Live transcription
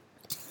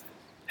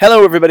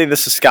Hello, everybody.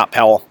 This is Scott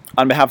Powell.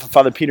 On behalf of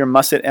Father Peter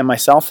Mussett and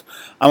myself,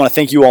 I want to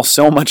thank you all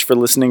so much for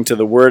listening to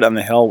The Word on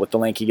the Hill with the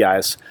Lanky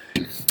Guys.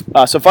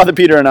 So Father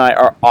Peter and I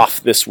are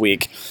off this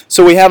week.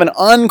 So we have an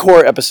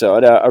encore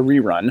episode, a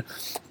rerun,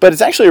 but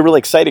it's actually a really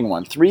exciting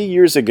one. 3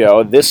 years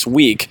ago this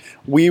week,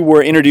 we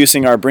were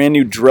introducing our brand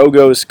new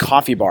Drogo's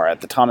Coffee Bar at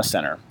the Thomas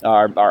Center,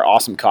 our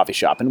awesome coffee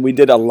shop. And we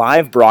did a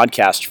live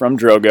broadcast from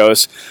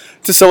Drogo's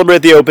to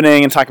celebrate the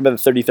opening and talk about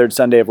the 33rd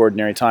Sunday of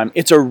Ordinary Time.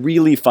 It's a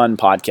really fun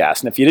podcast.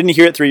 And if you didn't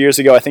hear it 3 years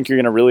ago, I think you're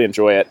going to really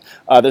enjoy it.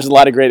 There's a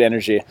lot of great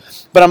energy.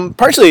 But I'm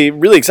partially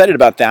really excited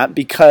about that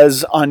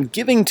because on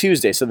Giving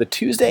Tuesday, so the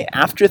Tuesday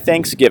after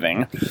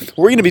Thanksgiving,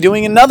 we're going to be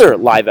doing another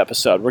live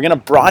episode. We're going to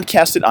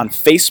broadcast it on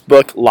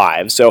Facebook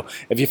Live. So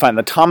if you find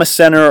the Thomas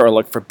Center or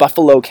look for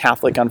Buffalo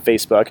Catholic on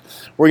Facebook,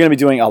 we're going to be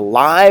doing a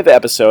live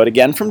episode,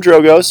 again from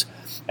Drogo's,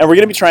 and we're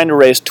going to be trying to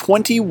raise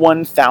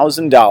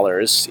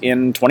 $21,000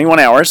 in 21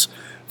 hours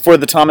for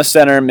the Thomas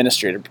Center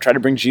ministry to try to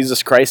bring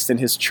Jesus Christ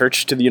and his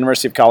church to the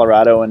University of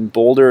Colorado and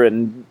Boulder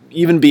and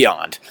even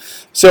beyond.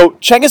 So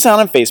check us out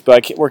on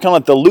Facebook. We're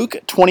calling it the Luke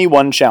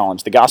 21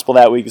 Challenge. The gospel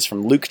that week is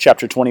from Luke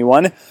chapter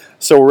 21.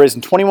 So we're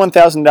raising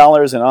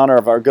 $21,000 in honor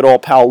of our good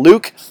old pal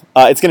Luke.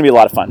 It's going to be a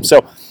lot of fun.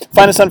 So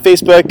find us on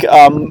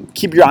Facebook.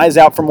 Keep your eyes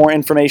out for more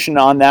information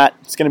on that.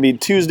 It's going to be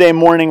Tuesday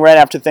morning right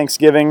after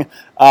Thanksgiving.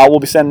 We'll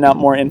be sending out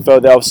more info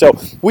though. So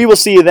we will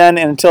see you then.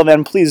 And until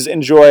then, please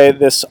enjoy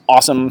this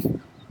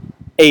awesome,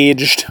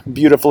 aged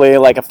beautifully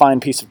like a fine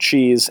piece of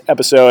cheese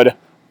episode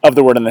of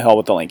The Word on the Hill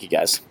with the Lanky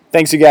Guys.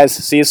 Thanks, you guys.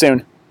 See you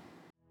soon.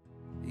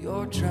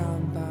 You're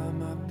drowned by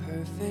my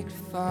perfect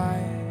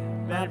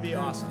fire. That'd be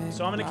awesome.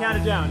 So I'm going to count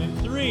it down in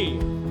 3,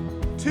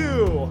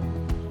 2,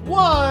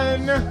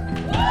 1.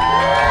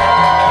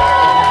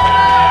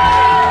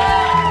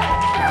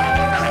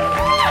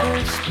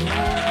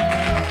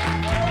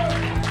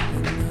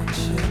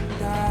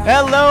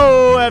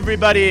 Hello,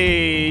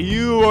 everybody.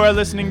 You are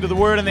listening to the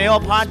Word on the Hill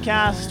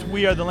podcast.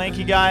 We are the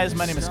Lanky Guys.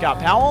 My name is Scott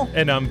Powell.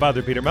 And I'm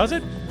Father Peter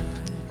Mussett.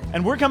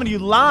 And we're coming to you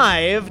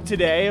live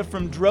today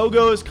from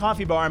Drogo's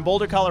Coffee Bar in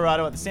Boulder,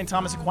 Colorado at the St.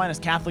 Thomas Aquinas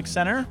Catholic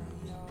Center.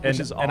 Which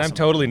is awesome. And I'm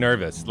totally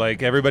nervous.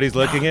 Like, everybody's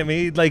looking at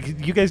me.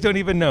 Like, you guys don't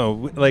even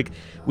know. Like,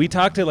 we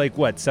talked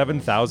to,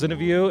 7,000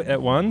 of you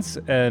at once,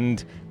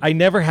 and I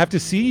never have to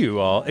see you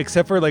all,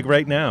 except for,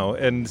 right now.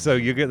 And so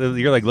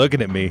you're,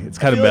 looking at me. It's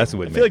kind of messing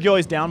with me. I feel like you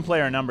always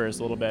downplay our numbers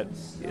a little bit.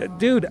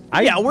 Dude,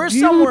 we're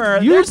somewhere.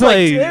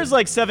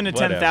 There's 7 to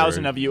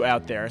 10,000 of you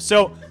out there.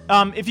 So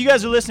if you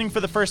guys are listening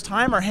for the first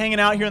time or hanging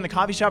out here in the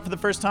coffee shop for the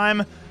first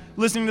time,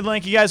 listening to the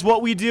Lanky Guys,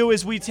 what we do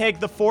is we take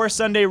the 4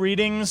 Sunday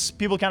readings.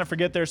 People kind of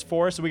forget there's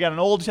 4. So we got an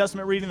Old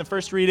Testament reading, the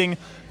first reading,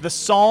 the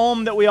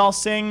Psalm that we all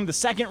sing, the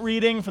second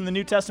reading from the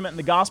New Testament, and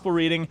the Gospel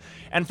reading.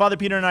 And Father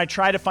Peter and I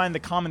try to find the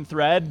common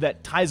thread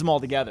that ties them all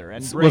together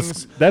and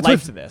brings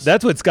life to this.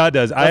 That's what Scott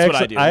does. That's what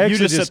I do. You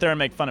just sit there and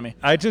make fun of me.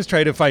 I just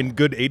try to find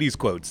good 80s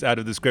quotes out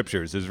of the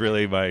scriptures is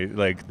really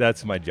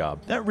that's my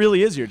job. That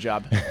really is your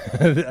job.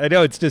 I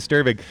know, it's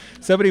disturbing.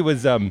 Somebody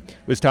was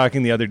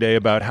talking the other day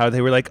about how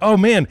they were like, oh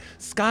man,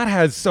 Scott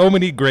has so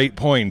many great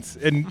points,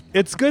 and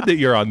it's good that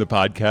you're on the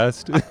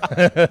podcast.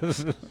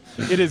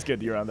 It is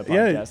good you're on the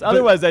Yeah, podcast.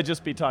 Otherwise, I'd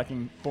just be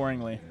talking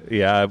boringly.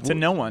 Yeah. To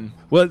no one.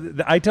 Well,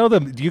 I tell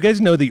them, do you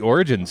guys know the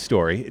origin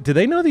story? Do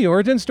they know the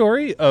origin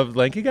story of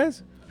Lanky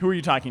Guys? Who are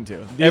you talking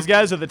to? These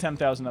guys or the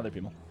 10,000 other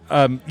people?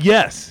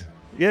 Yes.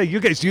 Yeah, do you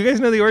guys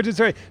know the origin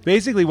story?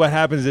 Basically, what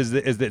happens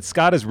is that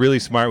Scott is really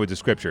smart with the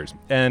scriptures.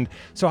 And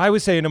so I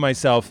was saying to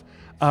myself,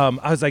 I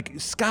was like,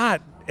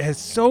 Scott has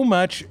so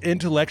much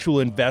intellectual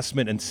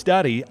investment and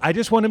study. I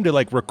just want him to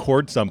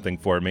record something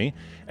for me,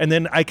 and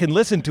then I can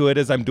listen to it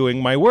as I'm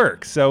doing my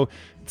work. So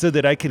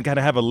that I can kind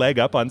of have a leg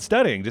up on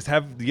studying. Just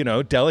have,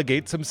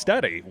 delegate some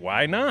study.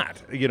 Why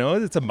not?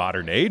 It's a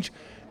modern age.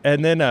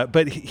 And then,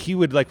 but he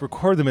would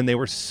record them, and they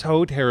were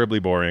so terribly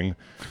boring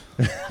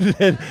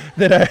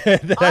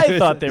that I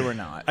thought they were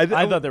not. I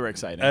thought they were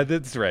exciting.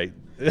 That's right.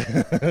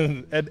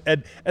 and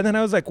then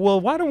I was like,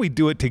 well, why don't we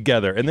do it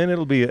together? And then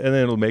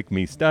it'll make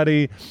me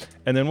study,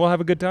 and then we'll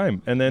have a good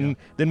time. And then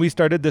we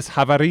started this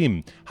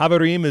Havarim.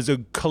 Havarim is a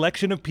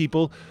collection of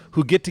people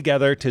who get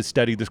together to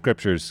study the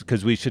scriptures,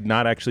 because we should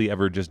not actually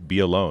ever just be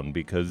alone,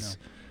 because,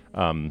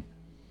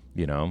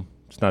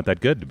 it's not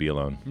that good to be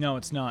alone. No,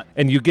 it's not.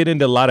 And you get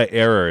into a lot of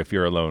error if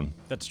you're alone.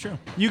 That's true.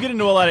 You get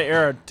into a lot of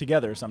error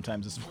together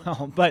sometimes as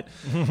well. But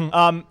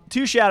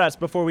 2 shout-outs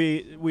before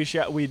we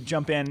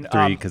jump in.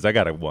 3, because I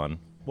got a 1.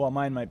 Well,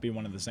 mine might be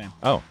one of the same.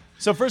 Oh.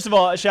 So first of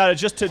all, a shout-out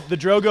just to the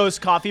Drogo's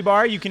Coffee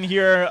Bar. You can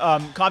hear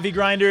coffee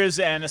grinders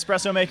and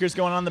espresso makers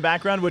going on in the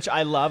background, which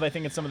I love. I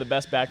think it's some of the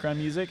best background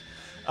music.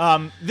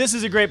 This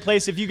is a great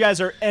place. If you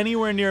guys are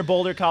anywhere near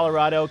Boulder,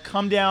 Colorado,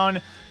 come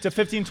down to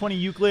 1520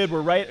 Euclid.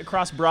 We're right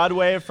across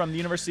Broadway from the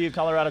University of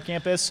Colorado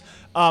campus.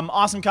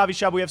 Awesome coffee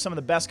shop. We have some of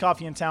the best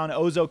coffee in town.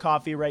 Ozo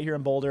Coffee right here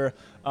in Boulder.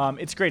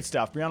 It's great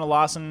stuff.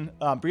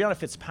 Brianna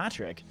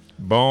Fitzpatrick,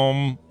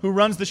 Boom. who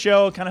runs the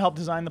show, kind of helped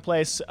design the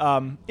place.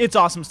 It's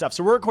awesome stuff.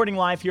 So we're recording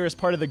live here as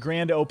part of the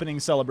grand opening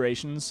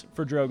celebrations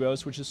for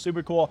Drogos, which is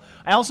super cool.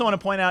 I also want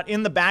to point out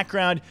in the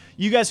background,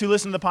 you guys who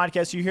listen to the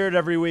podcast, you hear it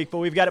every week, but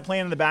we've got it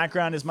playing in the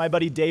background is my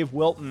buddy Dave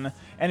Wilton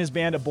and his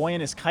band A Boy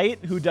and His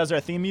Kite, who does our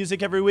theme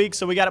music every week.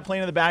 So we got it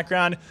playing in the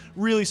background.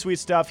 Really sweet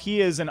stuff. He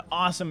is an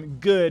awesome,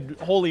 good,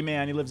 holy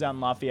man. He lives out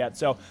in Lafayette.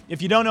 So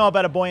if you don't know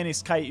about A Boy and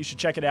His Kite, you should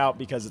check it out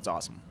because it's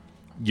awesome.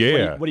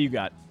 Yeah. What do you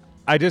got?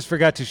 I just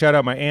forgot to shout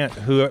out my aunt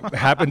who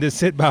happened to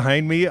sit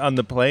behind me on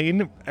the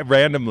plane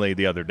randomly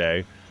the other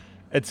day.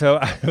 And so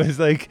I was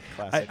like,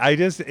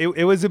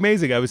 it was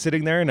amazing. I was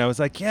sitting there and I was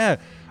like, yeah,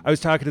 I was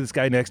talking to this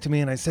guy next to me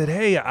and I said,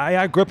 hey,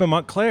 I grew up in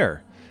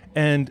Montclair.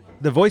 And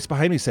the voice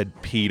behind me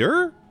said,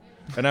 Peter?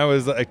 And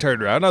I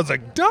turned around and I was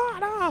like,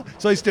 Donna.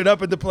 So I stood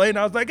up at the plane.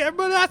 I was like,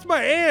 but that's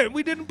my aunt.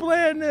 We didn't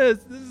plan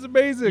this. This is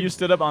amazing. You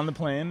stood up on the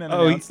plane and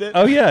announced it?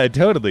 Oh, yeah,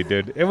 totally,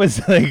 dude. It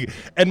was like,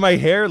 and my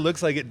hair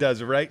looks like it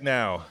does right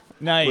now.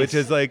 Nice. Which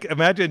is like,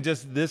 imagine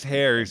just this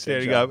hair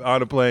standing up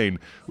on a plane,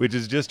 which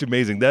is just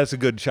amazing. That's a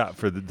good shot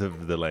for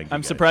the lanky I'm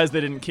guy. surprised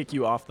they didn't kick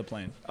you off the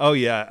plane. Oh,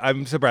 yeah.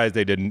 I'm surprised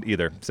they didn't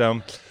either.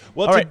 So,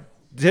 well, All right.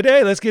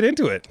 Today, let's get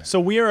into it. So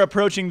we are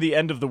approaching the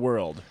end of the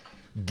world,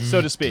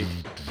 so to speak.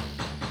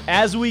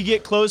 As we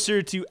get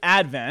closer to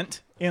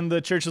Advent in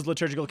the church's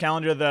liturgical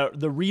calendar,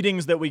 the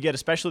readings that we get,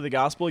 especially the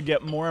gospel,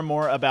 get more and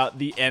more about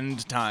the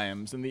end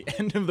times and the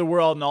end of the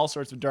world and all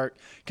sorts of dark,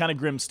 kind of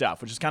grim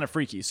stuff, which is kind of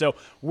freaky. So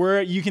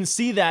you can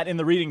see that in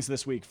the readings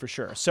this week for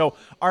sure. So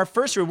our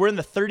first read, we're in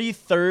the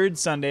 33rd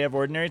Sunday of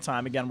Ordinary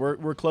Time. Again,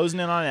 we're closing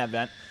in on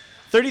Advent.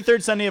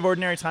 33rd Sunday of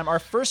Ordinary Time. Our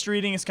first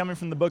reading is coming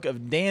from the book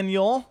of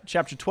Daniel,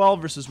 chapter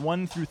 12, verses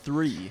 1 through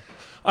 3.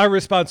 Our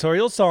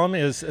responsorial psalm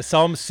is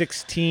Psalm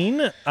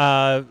 16,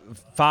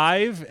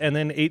 5, and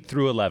then 8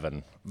 through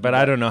 11. But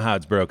I don't know how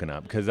it's broken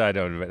up because I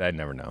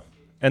never know.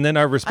 And then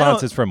our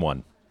response is from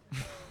 1.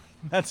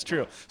 That's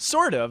true.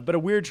 Sort of, but a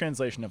weird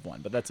translation of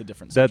 1, but that's a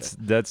different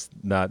subject. That's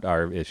not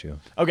our issue.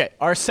 Okay,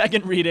 our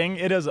second reading,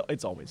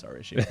 it's always our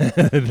issue.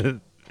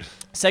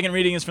 Second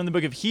reading is from the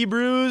book of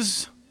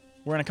Hebrews.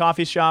 We're in a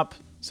coffee shop.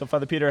 So,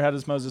 Father Peter, how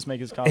does Moses make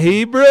his coffee?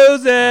 He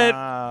brews it.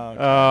 Okay.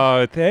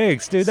 Oh,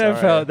 thanks, dude.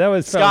 That felt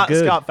good.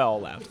 Scott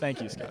Fowle laughed.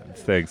 Thank you, Scott.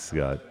 Thanks,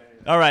 Scott.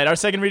 All right, our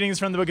second reading is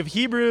from the book of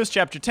Hebrews,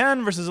 chapter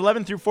 10, verses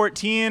 11 through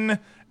 14,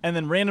 and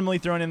then randomly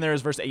thrown in there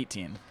is verse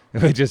 18.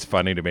 Which is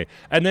funny to me.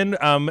 And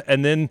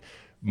then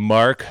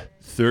Mark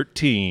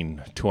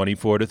 13,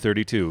 24 to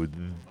 32.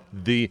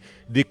 The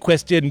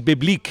question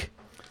biblique.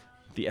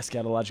 The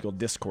eschatological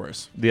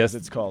discourse, yes, as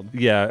it's called.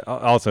 Yeah,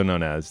 also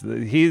known as.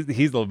 He's a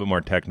little bit more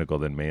technical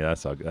than me.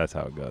 That's how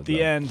it goes.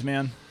 The end,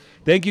 man.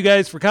 Thank you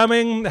guys for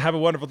coming. Have a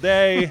wonderful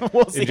day.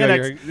 We'll see you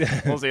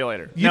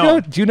later. Do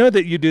you know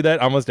that you do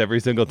that almost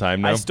every single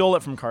time now? I stole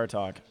it from Car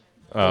Talk.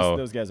 Oh.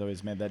 Those guys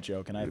always made that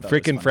joke, and I thought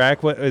Frickin'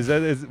 Frack. What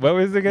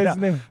was the guy's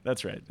name?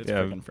 That's right. It's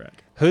Frickin' Frack.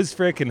 Who's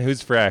Frick and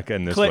who's Frack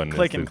in this one?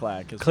 Click and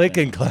Clack. Click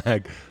and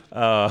Clack.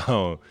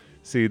 Oh,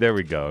 see, there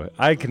we go.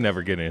 I can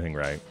never get anything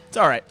right. It's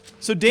all right.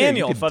 So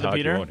Daniel, you can Father talk,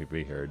 Peter. You won't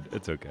be heard.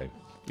 It's okay.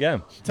 Yeah,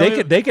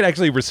 they could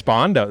actually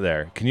respond out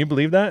there. Can you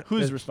believe that?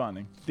 Who's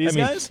responding? These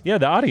guys? Yeah,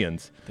 the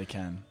audience. They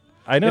can.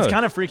 I know. It's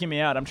kind of freaking me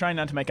out. I'm trying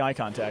not to make eye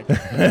contact.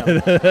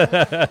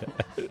 They're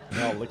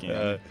all looking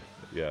at me.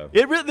 Yeah.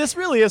 This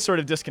really is sort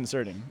of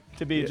disconcerting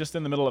to be just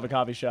in the middle of a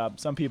coffee shop.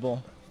 Some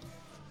people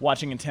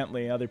watching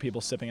intently, other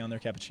people sipping on their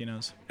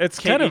cappuccinos. It's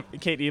Kate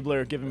Kate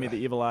Ebler giving me the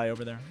evil eye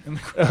over there. In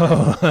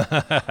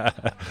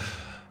the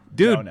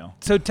Dude, no.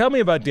 So tell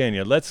me about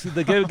Daniel.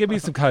 Give me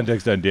some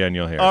context on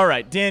Daniel here. All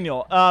right,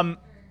 Daniel.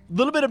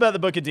 Little bit about the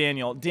book of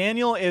Daniel.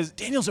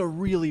 Daniel's a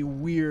really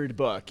weird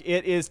book.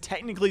 It is,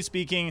 technically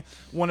speaking,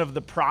 one of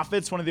the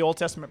prophets, one of the Old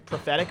Testament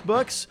prophetic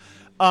books.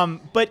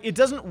 But it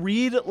doesn't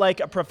read like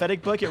a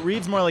prophetic book. It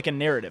reads more like a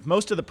narrative.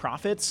 Most of the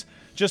prophets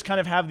just kind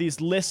of have these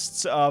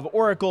lists of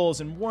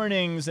oracles and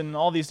warnings and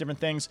all these different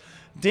things.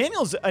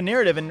 Daniel's a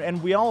narrative,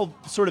 and we all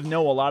sort of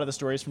know a lot of the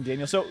stories from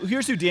Daniel. So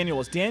here's who Daniel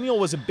was. Daniel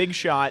was a big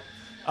shot,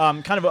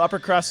 kind of an upper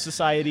crust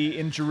society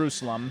in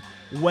Jerusalem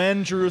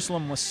when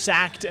Jerusalem was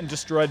sacked and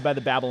destroyed by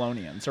the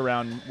Babylonians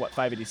around,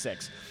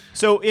 586.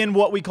 So in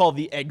what we call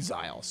the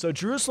exile. So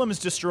Jerusalem is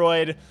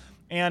destroyed,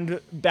 and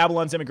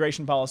Babylon's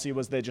immigration policy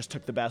was they just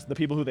took the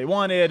people who they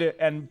wanted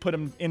and put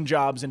them in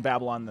jobs in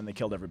Babylon, and then they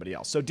killed everybody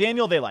else. So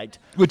Daniel they liked.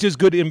 Which is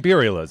good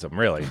imperialism,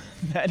 really.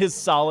 That is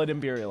solid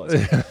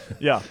imperialism.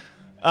 Yeah.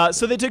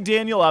 So they took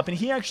Daniel up, and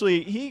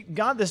he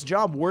got this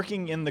job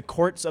working in the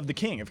courts of the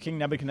king, of King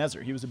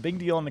Nebuchadnezzar. He was a big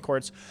deal in the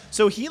courts.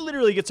 So he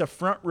literally gets a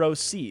front row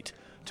seat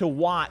to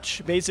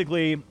watch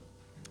basically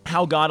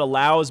how God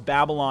allows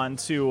Babylon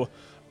to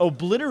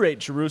obliterate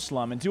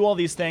Jerusalem and do all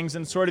these things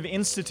and sort of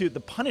institute the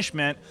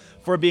punishment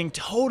for being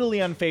totally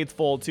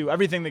unfaithful to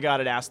everything that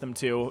God had asked them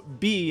to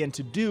be and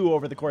to do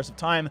over the course of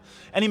time.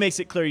 And he makes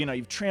it clear,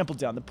 you've trampled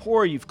down the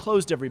poor, you've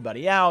closed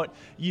everybody out,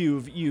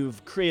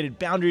 you've created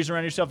boundaries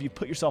around yourself, you've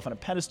put yourself on a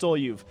pedestal,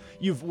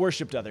 you've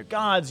worshipped other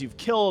gods, you've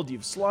killed,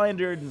 you've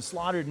slandered and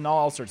slaughtered and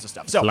all sorts of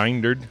stuff. So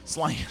Slandered.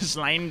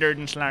 Slandered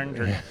and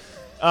slandered.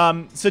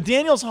 So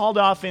Daniel's hauled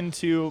off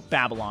into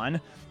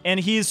Babylon. And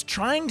he's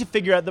trying to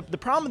figure out, the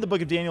problem with the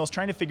book of Daniel is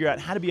trying to figure out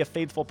how to be a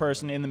faithful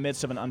person in the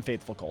midst of an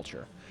unfaithful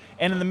culture.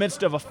 And in the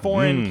midst of a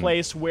foreign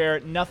place where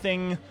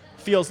nothing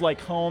feels like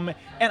home.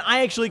 And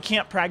I actually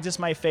can't practice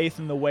my faith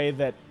in the way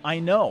that I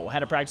know how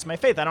to practice my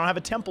faith. I don't have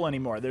a temple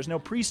anymore. There's no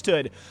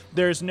priesthood.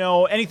 There's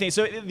no anything.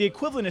 So the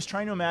equivalent is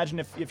trying to imagine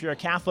if you're a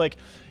Catholic,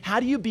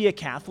 how do you be a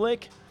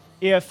Catholic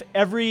if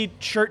every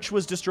church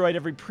was destroyed,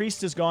 every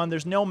priest is gone,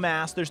 there's no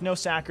mass, there's no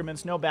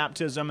sacraments, no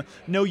baptism,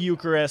 no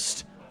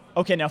Eucharist.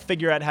 Okay, now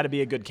figure out how to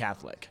be a good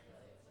Catholic.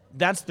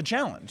 That's the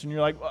challenge. And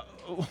you're like,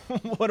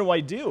 what do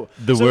I do?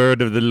 The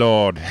word of the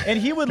Lord. And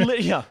he would,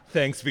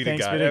 Thanks be to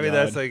God.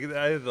 That's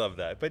I love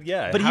that. But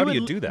yeah, but how do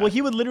you do that? Well,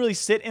 he would literally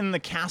sit in the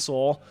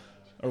castle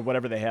or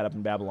whatever they had up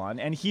in Babylon,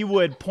 and he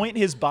would point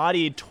his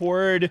body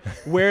toward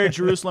where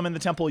Jerusalem and the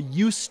temple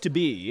used to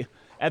be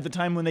at the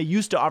time when they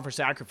used to offer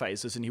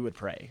sacrifices, and he would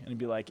pray. And he'd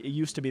be like, it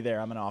used to be there.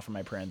 I'm going to offer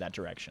my prayer in that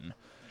direction.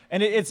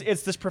 And it's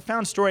this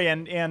profound story,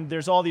 and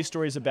there's all these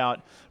stories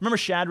about, remember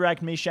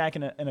Shadrach, Meshach,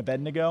 and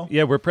Abednego?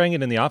 Yeah, we're praying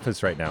it in the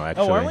office right now,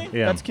 actually. Oh, are we?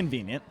 Yeah. That's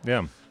convenient.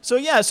 Yeah. So,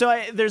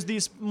 there's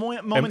these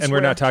moments and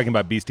we're not talking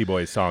about Beastie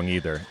Boys song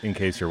either, in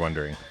case you're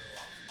wondering.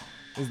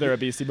 Is there a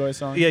Beastie Boys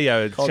song? Yeah,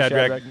 it's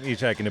Shadrach,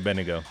 Meshach, and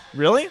Abednego.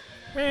 Really?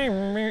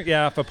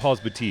 Yeah, off of Paul's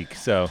Boutique,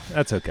 so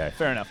that's okay.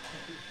 Fair enough.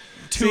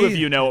 Two of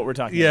you know what we're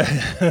talking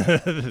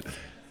about.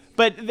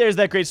 But there's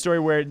that great story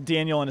where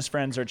Daniel and his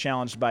friends are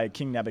challenged by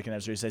King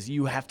Nebuchadnezzar. He says,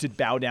 you have to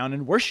bow down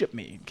and worship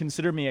me.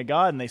 Consider me a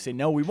god. And they say,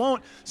 no, we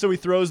won't. So he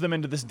throws them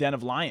into this den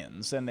of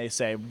lions. And they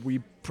say, we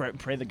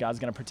pray that God's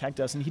going to protect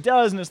us. And he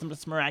does, and it's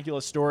this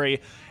miraculous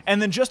story. And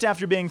then just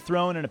after being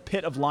thrown in a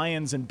pit of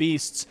lions and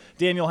beasts,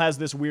 Daniel has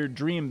this weird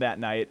dream that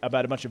night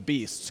about a bunch of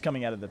beasts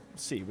coming out of the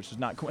sea, which is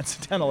not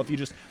coincidental if you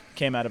just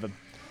came out of a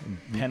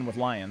pen with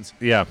lions.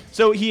 Yeah.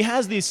 So he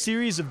has these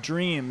series of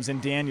dreams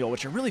in Daniel,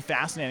 which are really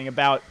fascinating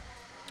about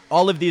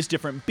all of these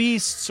different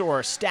beasts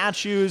or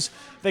statues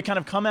that kind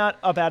of come up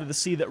out of the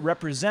sea that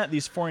represent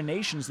these foreign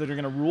nations that are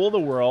going to rule the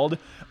world,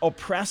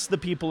 oppress the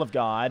people of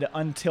God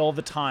until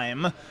the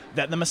time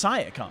that the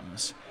Messiah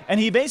comes. And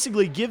he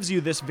basically gives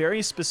you this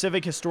very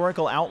specific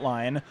historical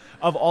outline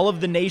of all of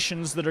the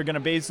nations that are going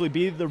to basically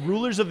be the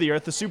rulers of the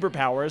earth, the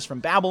superpowers, from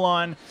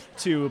Babylon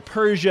to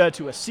Persia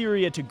to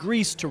Assyria to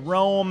Greece to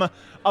Rome,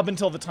 up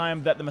until the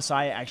time that the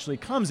Messiah actually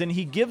comes. And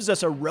he gives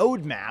us a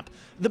roadmap.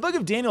 The book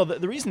of Daniel,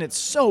 the reason it's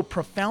so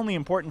profoundly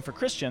important for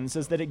Christians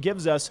is that it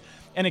gives us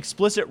an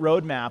explicit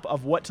roadmap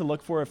of what to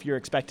look for if you're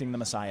expecting the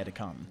Messiah to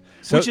come.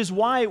 Which is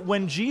why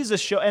when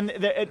Jesus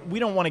we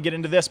don't want to get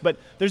into this, but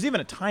there's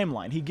even a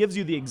timeline. He gives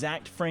you the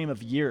exact frame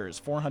of years,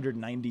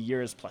 490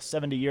 years plus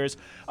 70 years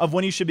of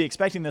when you should be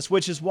expecting this,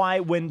 which is why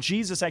when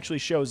Jesus actually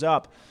shows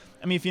up,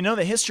 I mean, if you know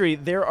the history,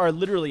 there are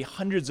literally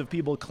hundreds of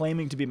people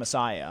claiming to be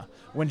Messiah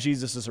when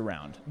Jesus is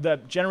around. The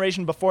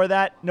generation before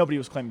that, nobody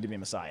was claiming to be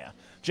Messiah.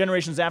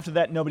 Generations after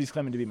that, nobody's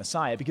claiming to be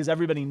Messiah because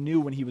everybody knew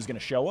when he was going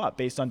to show up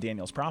based on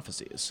Daniel's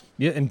prophecies.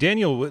 Yeah, and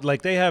Daniel,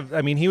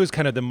 he was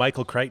kind of the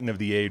Michael Crichton of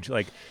the age.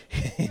 Like,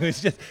 he was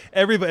just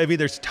everybody. I mean,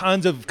 there's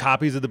tons of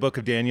copies of the book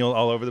of Daniel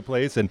all over the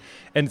place, and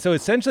so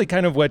essentially,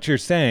 kind of what you're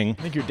saying.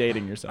 I think you're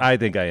dating yourself. I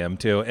think I am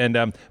too.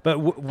 And but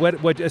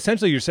what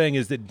essentially you're saying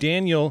is that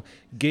Daniel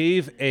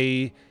gave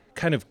a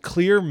kind of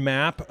clear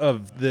map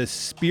of the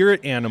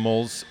spirit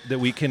animals that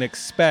we can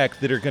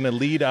expect that are going to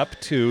lead up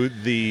to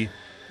the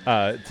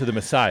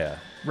Messiah.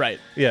 Right.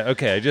 Yeah.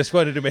 Okay. I just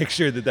wanted to make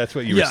sure that that's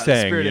what you were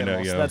saying. Spirit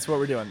animals. That's what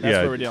we're doing. That's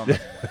what we're dealing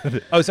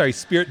with. Oh, sorry.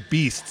 Spirit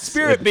beasts.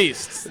 Spirit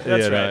beasts.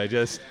 That's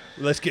right.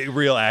 Let's get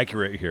real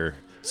accurate here.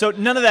 So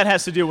none of that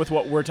has to do with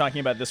what we're talking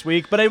about this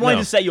week, but I wanted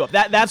to set you up.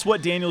 That's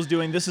what Daniel's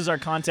doing. This is our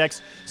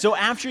context. So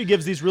after he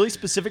gives these really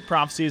specific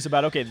prophecies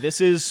about, okay,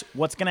 this is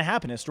what's going to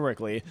happen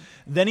historically,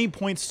 then he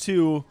points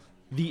to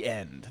the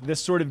end,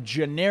 this sort of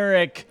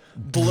generic,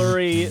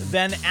 blurry,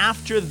 then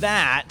after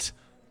that,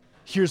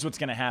 here's what's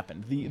going to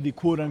happen, the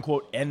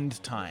quote-unquote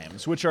end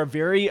times, which are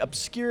very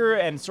obscure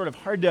and sort of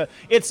hard to...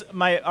 It's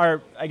I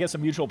guess a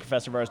mutual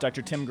professor of ours,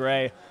 Dr. Tim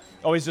Gray,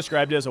 always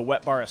described it as a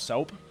wet bar of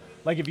soap.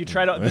 Like if you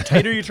the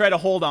tighter you try to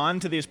hold on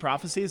to these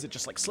prophecies, it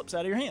just like slips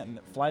out of your hand and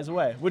it flies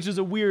away, which is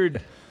a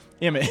weird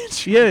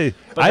image. Yeah,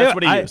 but that's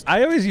what he used.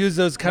 I always use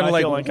those kind of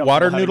like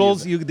water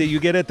noodles that you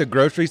get at the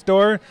grocery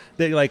store.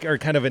 They like are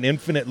kind of an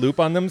infinite loop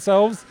on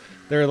themselves.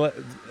 They're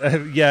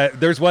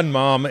there's one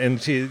mom and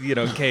she,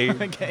 Kay,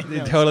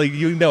 totally,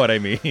 you know what I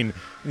mean.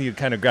 You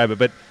kind of grab it,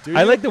 but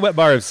I like the wet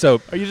bar of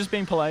soap. Are you just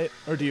being polite,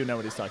 or do you know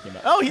what he's talking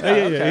about? Oh, he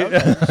does.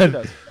 Okay. She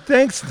does.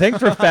 Thanks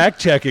for fact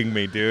checking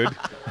me, dude.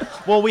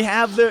 Well,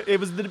 it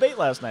was the debate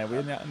last night. We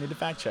need to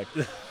fact check.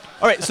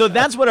 All right, so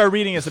that's what our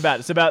reading is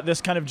about. It's about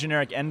this kind of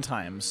generic end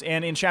times.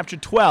 And in chapter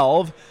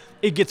 12,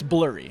 it gets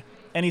blurry.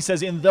 And he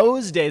says, in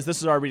those days,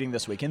 this is our reading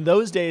this week, in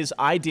those days,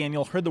 I,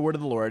 Daniel, heard the word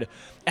of the Lord.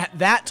 At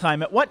that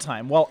time, at what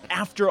time? Well,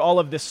 after all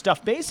of this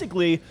stuff,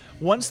 basically,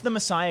 once the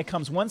Messiah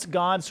comes, once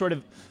God sort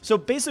of, so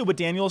basically what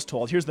Daniel is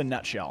told, here's the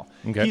nutshell.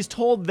 Okay. He's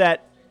told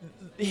that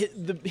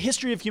the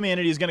history of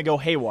humanity is going to go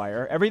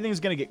haywire. Everything's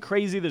going to get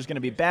crazy. There's going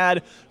to be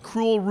bad,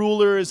 cruel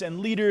rulers and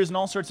leaders and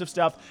all sorts of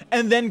stuff.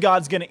 And then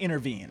God's going to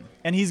intervene,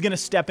 and he's going to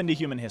step into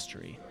human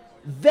history.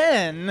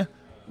 Then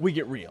we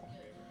get real.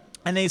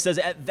 And then he says,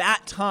 at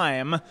that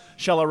time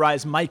shall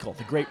arise Michael,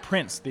 the great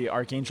prince, the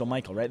archangel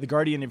Michael, right? The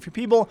guardian of your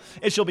people.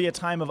 It shall be a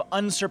time of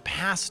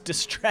unsurpassed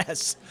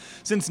distress,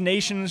 since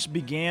nations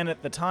began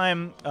at the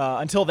time,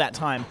 until that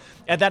time.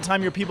 At that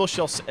time your people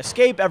shall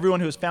escape, everyone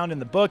who is found in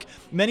the book.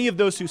 Many of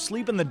those who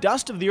sleep in the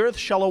dust of the earth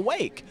shall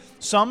awake.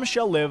 Some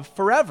shall live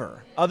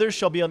forever. Others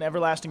shall be an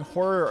everlasting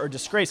horror or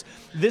disgrace.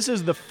 This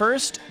is the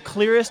first,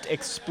 clearest,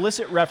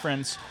 explicit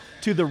reference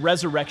to the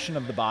resurrection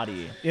of the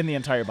body in the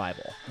entire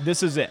Bible.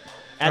 This is it.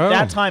 At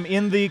that time,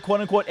 in the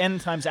quote-unquote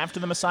end times,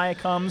 after the Messiah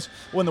comes,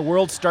 when the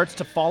world starts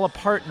to fall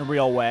apart in a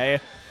real way,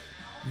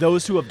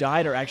 those who have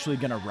died are actually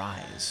going to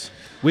rise.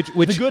 Which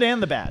the good and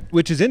the bad.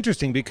 Which is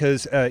interesting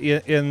because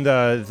in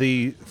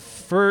the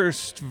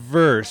first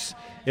verse,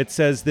 it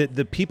says that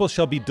the people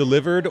shall be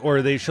delivered,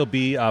 or they shall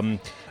be. How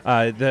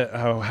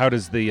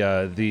does the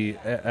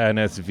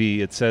NSV?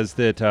 It says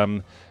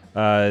that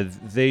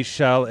they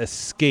shall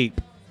escape.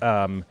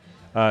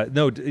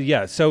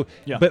 So,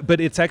 yeah.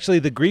 But it's actually,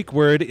 the Greek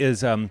word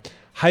is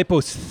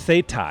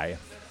hyposthetai,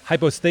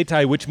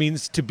 which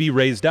means to be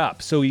raised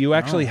up. So you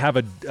actually have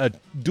a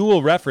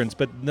dual reference,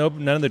 but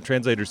none of the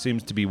translators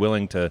seems to be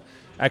willing to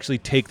actually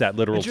take that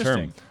literal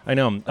term. I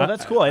know. Oh,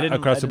 that's cool. I didn't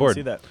across the board.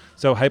 See that.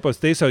 So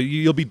hypostheso,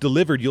 you'll be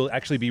delivered. You'll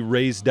actually be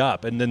raised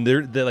up, and then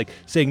they're like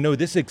saying, no,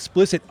 this is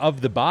explicit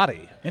of the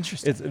body.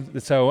 Interesting.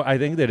 So I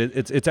think that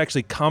it's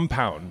actually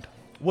compound.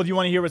 Well, do you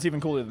want to hear what's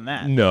even cooler than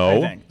that? No. I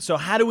think. So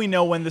how do we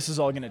know when this is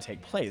all going to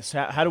take place?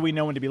 How do we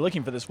know when to be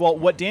looking for this? Well,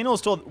 what Daniel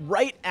is told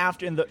right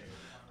after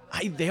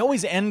they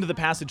always end the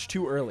passage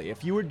too early.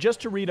 If you were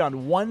just to read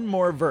on one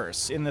more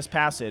verse in this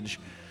passage,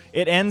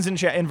 it ends in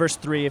verse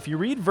 3. If you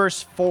read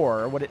verse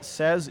 4, what it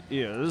says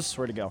is,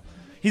 where to go?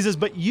 He says,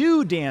 but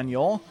you,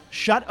 Daniel,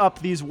 shut up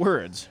these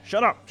words.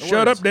 Shut up.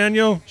 Shut up,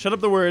 Daniel. Shut up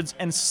the words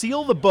and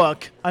seal the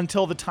book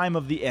until the time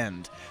of the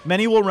end.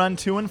 Many will run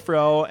to and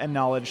fro, and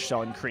knowledge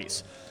shall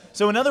increase.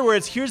 So in other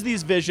words, here's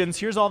these visions,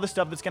 here's all the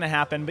stuff that's going to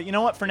happen, but you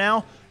know what? For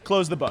now,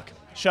 close the book.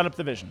 Shut up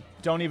the vision.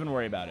 Don't even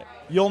worry about it.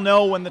 You'll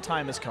know when the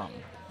time has come.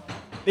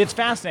 It's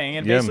fascinating,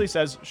 and basically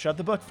says, shut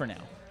the book for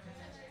now.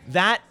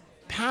 That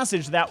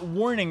passage, that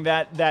warning,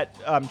 that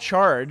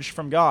charge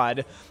from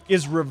God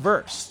is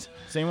reversed.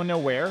 Does anyone know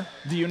where?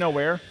 Do you know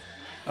where?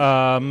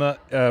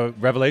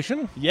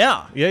 Revelation?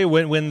 Yeah. Yeah,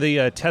 when the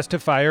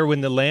testifier, when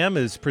the lamb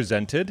is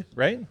presented,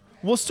 right?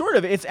 Well, sort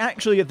of. It's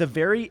actually at the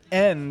very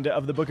end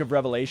of the book of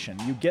Revelation.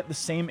 You get the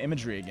same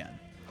imagery again.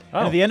 Oh.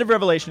 And at the end of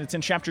Revelation, it's in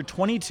chapter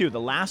 22,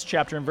 the last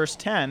chapter, in verse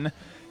 10, it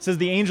says,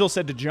 the angel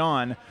said to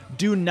John,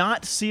 do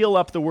not seal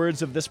up the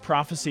words of this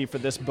prophecy for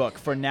this book,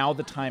 for now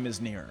the time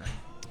is near.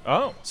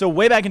 Oh. So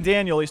way back in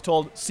Daniel, he's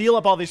told, seal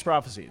up all these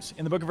prophecies.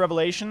 In the book of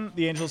Revelation,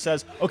 the angel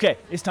says, okay,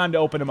 it's time to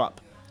open them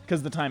up,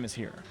 because the time is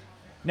here.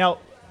 Now,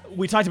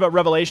 we talked about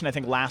Revelation, I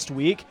think, last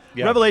week.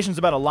 Yeah. Revelation's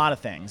about a lot of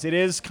things. It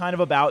is kind of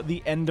about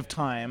the end of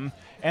time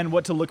and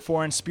what to look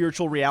for in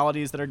spiritual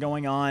realities that are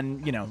going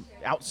on,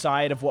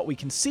 outside of what we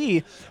can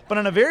see. But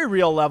on a very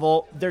real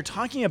level, they're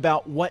talking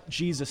about what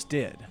Jesus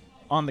did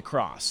on the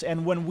cross.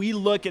 And when we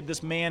look at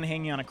this man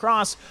hanging on a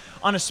cross,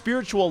 on a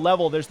spiritual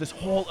level, there's this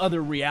whole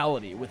other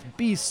reality with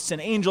beasts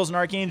and angels and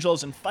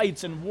archangels and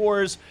fights and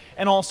wars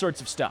and all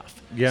sorts of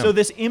stuff. Yeah. So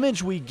this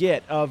image we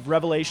get of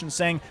Revelation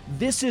saying,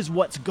 this is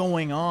what's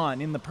going on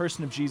in the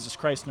person of Jesus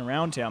Christ and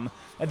around him.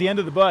 At the end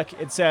of the book,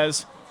 it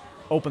says,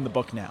 open the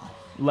book now.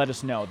 Let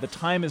us know. The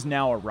time has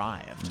now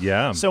arrived.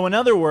 Yeah. So in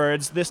other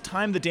words, this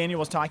time that Daniel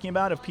was talking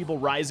about of people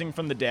rising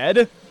from the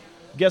dead,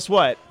 guess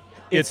what?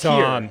 It's here.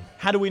 On.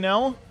 How do we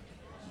know?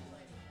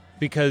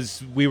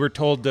 Because we were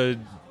told to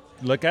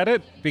look at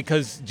it,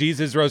 because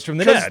Jesus rose from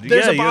the dead.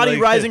 There's a body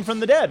rising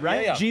from the dead,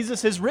 right? Yeah.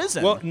 Jesus has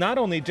risen. Well, not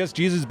only just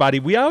Jesus' body,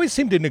 we always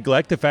seem to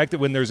neglect the fact that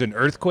when there's an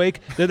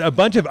earthquake, that a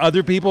bunch of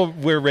other people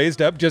were raised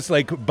up just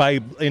like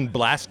in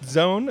blast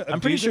zone.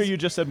 I'm pretty sure you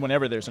just said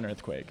whenever there's an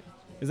earthquake.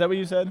 Is that what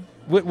you said?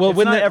 Well,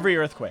 it's not every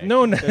earthquake.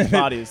 No. There's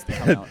bodies that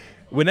come out.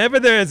 Whenever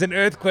there is an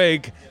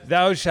earthquake,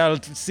 thou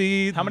shalt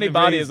see. How many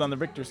bodies on the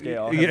Richter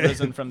scale have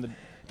risen from the...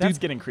 That's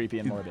getting creepy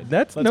and morbid.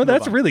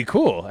 That's really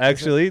cool,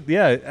 actually.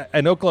 Yeah,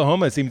 and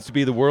Oklahoma seems to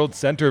be the world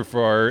center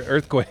for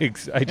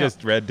earthquakes. I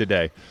just read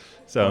today.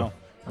 So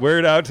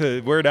word out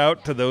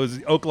to those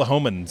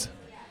Oklahomans.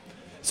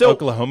 So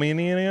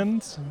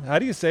Oklahomanians? How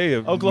do you say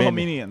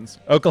Oklahomanians?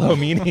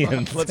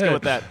 Oklahomanians. Let's go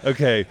with that.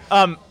 Okay.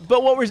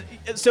 But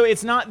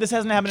it's not. This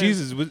hasn't happened.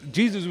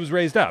 Jesus was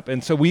raised up,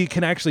 and so we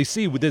can actually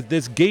see with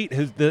this gate.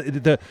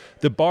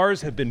 The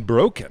bars have been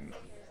broken.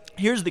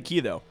 Here's the key,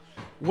 though.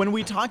 when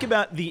we talk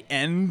about the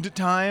end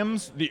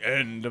times, the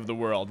end of the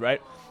world,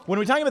 right? When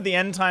we talk about the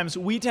end times,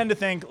 we tend to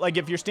think, like,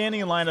 if you're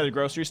standing in line at a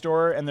grocery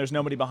store and there's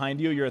nobody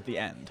behind you, you're at the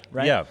end,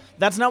 right? Yeah.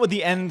 That's not what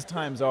the end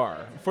times are.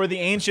 For the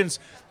ancients,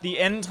 the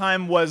end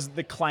time was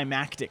the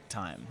climactic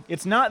time.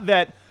 It's not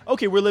that,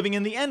 okay, we're living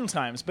in the end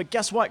times, but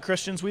guess what,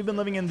 Christians? We've been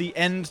living in the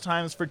end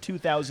times for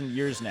 2,000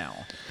 years now,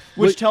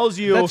 which tells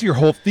you... That's your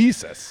whole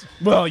thesis.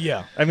 Well,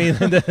 yeah. I mean,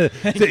 I think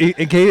In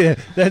we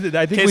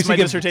case should my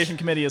get... dissertation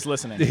committee is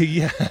listening.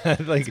 Yeah,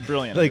 like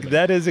brilliant, Like everybody.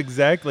 that is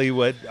exactly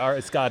what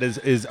Scott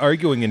is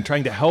arguing and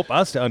trying to help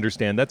us to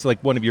understand. That's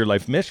like one of your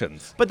life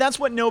missions. But that's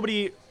what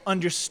nobody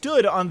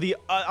understood on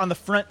the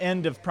front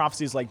end of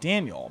prophecies like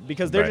Daniel,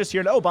 because they're Right. just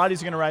hearing, oh,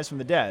 bodies are going to rise from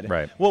the dead.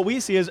 Right. What we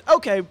see is,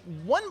 okay,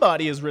 one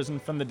body has risen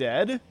from the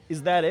dead.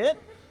 Is that it?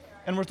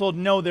 And we're told,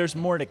 no, there's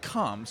more to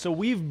come. So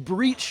we've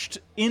breached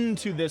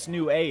into this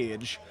new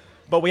age,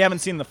 but we haven't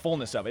seen the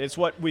fullness of it. It's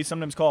what we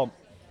sometimes call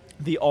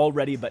the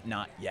already but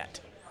not yet.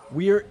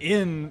 We're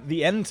in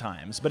the end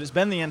times, but it's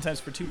been the end times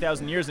for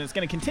 2,000 years, and it's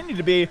going to continue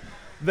to be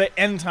the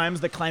end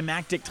times, the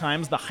climactic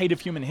times, the height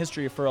of human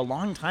history for a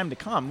long time to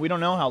come. We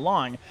don't know how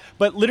long,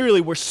 but literally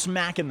we're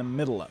smack in the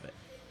middle of it,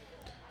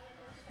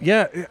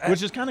 Yeah,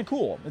 which is kind of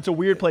cool. It's a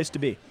weird place to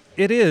be.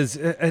 it is,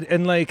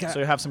 and like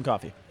So have some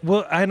coffee.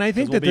 well, and I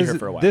think 'Cause we'll that be here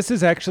for a while. this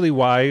is actually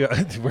why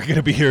we're going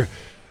to be here.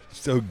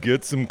 So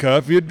get some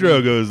coffee at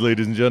Drogo's,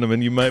 ladies and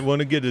gentlemen. You might want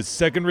to get a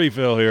second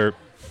refill here.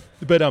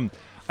 But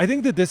I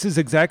think that this is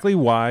exactly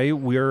why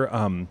we're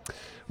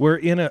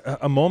in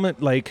a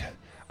moment like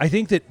I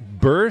think that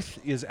birth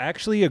is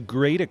actually a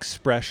great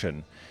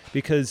expression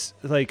because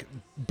like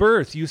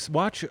birth, you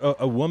watch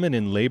a woman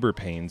in labor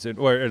pains,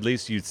 or at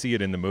least you see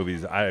it in the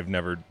movies. I've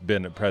never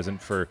been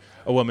present for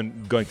a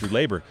woman going through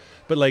labor,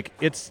 but like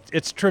it's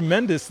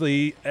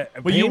tremendously.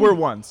 Well, you were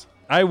once.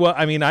 I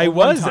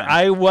was time.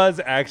 I was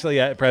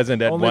actually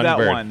present at Only one that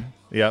birth. one.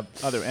 Yep.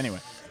 Anyway.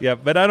 Yep,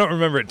 but I don't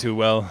remember it too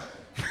well.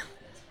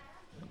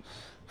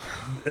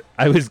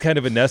 I was kind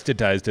of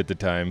anesthetized at the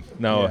time.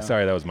 No, Yeah.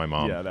 Sorry, that was my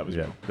mom. Yeah, that was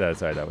your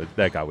mom.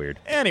 That got weird.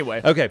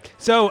 Anyway. Okay,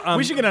 so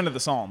We should get onto the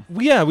psalm.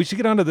 yeah, we should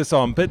get onto the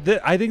psalm. But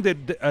I think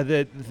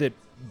that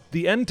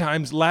the end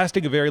times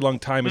lasting a very long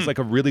time is like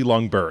a really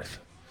long birth.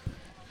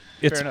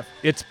 It's enough.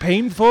 It's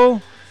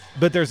painful,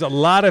 but there's a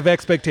lot of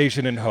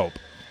expectation and hope.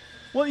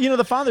 Well,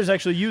 the fathers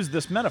actually use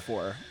this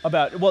metaphor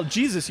about, well,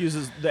 Jesus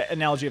uses the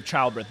analogy of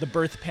childbirth, the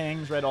birth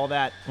pangs, right, all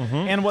that.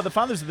 And what the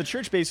fathers of the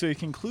church basically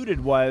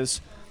concluded was,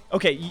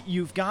 okay,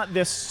 you've got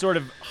this sort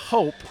of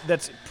hope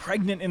that's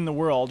pregnant in the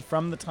world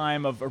from the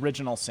time of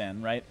original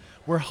sin, right?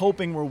 We're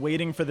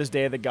waiting for this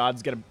day that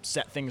God's going to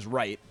set things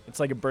right. It's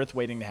like a birth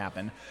waiting to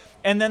happen.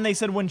 And then they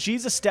said when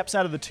Jesus steps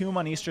out of the tomb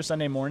on Easter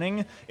Sunday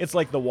morning, it's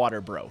like the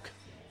water broke,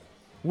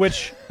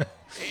 which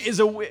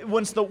is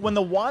when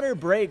the water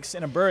breaks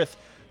in a birth,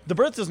 the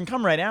birth doesn't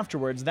come right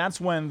afterwards. That's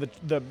when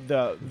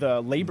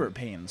the labor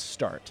pains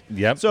start.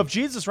 Yep. So if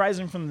Jesus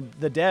rising from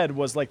the dead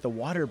was like the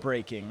water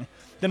breaking,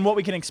 then what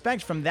we can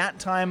expect from that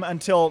time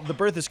until the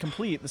birth is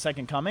complete, the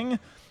second coming,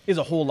 is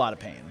a whole lot of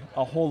pain,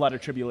 a whole lot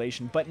of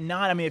tribulation. But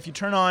if you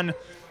turn on,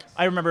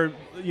 I remember,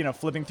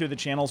 flipping through the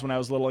channels when I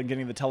was little and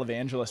getting the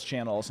televangelist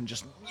channels and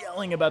just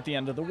yelling about the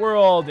end of the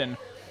world and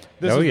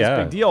this is this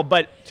big deal.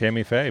 But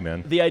Tammy Faye,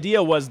 man. the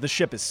idea was the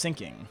ship is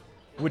sinking,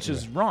 which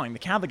is wrong. The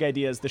Catholic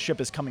idea is the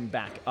ship is coming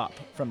back up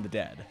from the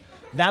dead.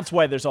 That's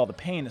why there's all the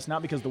pain. It's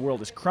not because the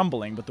world is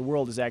crumbling, but the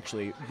world is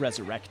actually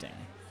resurrecting.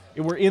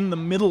 We're in the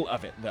middle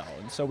of it, though,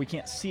 and so we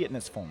can't see it in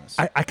its fullness.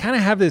 I kind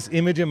of have this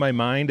image in my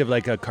mind of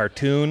like a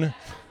cartoon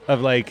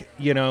of like,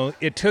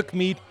 it took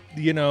me,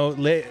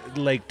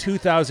 like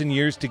 2,000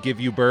 years to give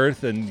you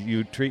birth and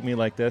you treat me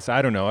like this.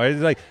 I don't know. I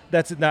was like,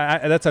 that's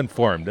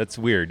unformed. That's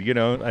weird.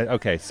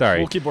 Okay, sorry.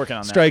 We'll keep working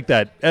on that. Strike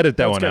that. Edit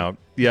that That's one good. out.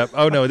 Yep.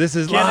 Oh, no, this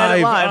is Can't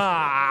edit live.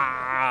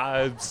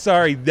 live.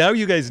 Sorry. Now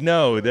you guys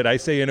know that I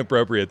say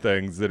inappropriate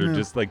things that are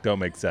just like don't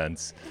make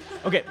sense.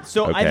 Okay,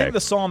 so I Okay. think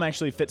the psalm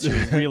actually fits you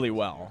really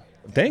well.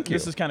 Thank you.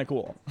 This is kind of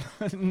cool.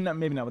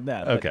 Maybe not with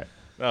that. but- Okay.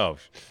 Oh,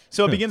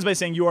 So it begins by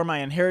saying, "You are my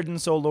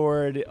inheritance, O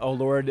Lord. O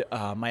Lord,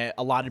 my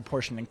allotted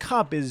portion and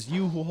cup is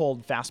you who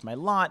hold fast my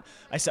lot.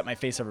 I set my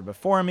face ever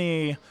before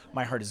me.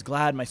 My heart is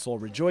glad. My soul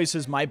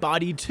rejoices. My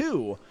body,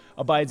 too,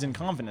 abides in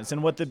confidence."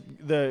 And what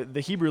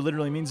the Hebrew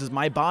literally means is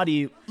my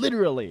body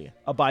literally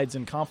abides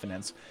in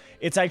confidence.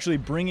 It's actually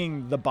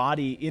bringing the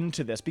body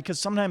into this because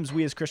sometimes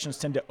we as Christians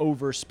tend to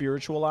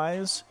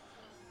over-spiritualize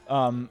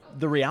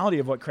the reality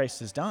of what Christ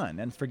has done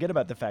and forget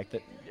about the fact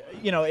that,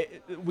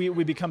 we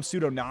become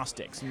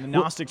pseudo-Gnostics. And the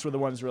Gnostics were the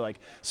ones who were like,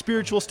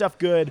 spiritual stuff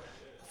good,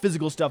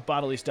 physical stuff,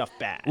 bodily stuff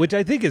bad. which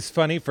I think is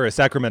funny for a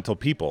sacramental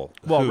people.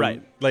 Well, who-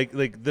 right. Like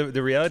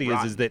the reality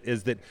It's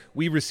is that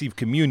we receive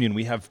communion,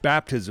 we have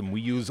baptism, we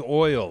use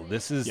oil.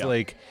 This is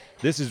Yeah.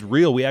 this is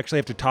real. We actually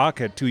have to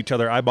talk to each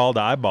other eyeball to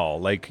eyeball.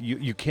 Like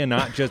you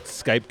cannot just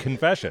Skype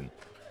confession.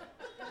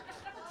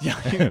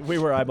 Yeah, we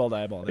were eyeball to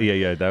eyeball. there.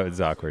 Yeah, that was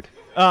awkward.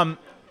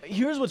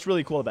 Here's what's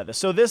really cool about this.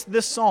 So this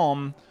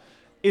psalm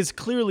is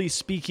clearly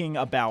speaking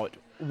about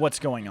what's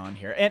going on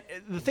here. And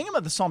the thing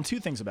about the psalm, two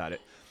things about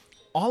it.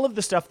 all of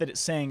the stuff that it's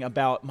saying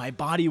about my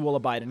body will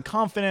abide in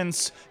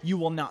confidence, you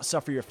will not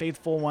suffer your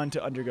faithful one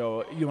to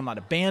undergo, you will not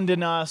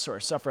abandon us or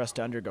suffer us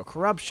to undergo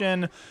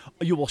corruption,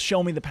 you will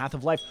show me the path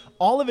of life.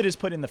 All of it is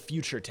put in the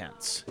future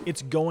tense.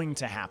 It's going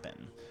to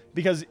happen.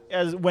 Because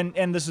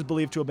and this is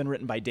believed to have been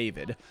written by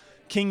David,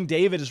 King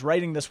David is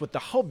writing this with the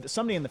hope that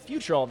someday in the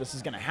future all this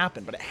is going to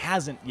happen, but it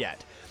hasn't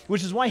yet.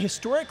 Which is why,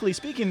 historically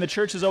speaking, the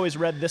church has always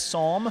read this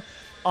psalm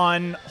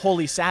on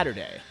Holy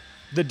Saturday.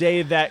 The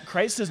day that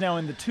Christ is now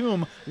in the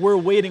tomb, we're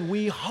waiting.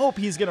 We hope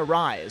he's going to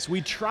rise.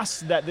 We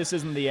trust that this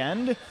isn't the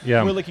end.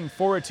 Yeah. We're looking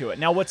forward to it.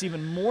 Now, what's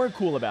even more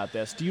cool about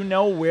this, do you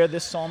know where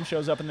this psalm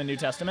shows up in the New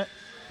Testament?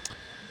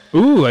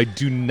 Ooh, I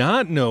do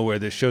not know where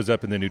this shows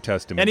up in the New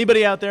Testament.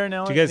 Anybody out there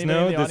know? Do you guys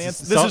know? In the audience?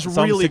 This is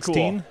Psalm really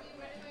 16? cool.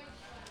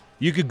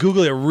 You could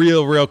Google it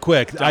real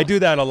quick. I do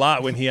that a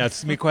lot when he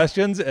asks me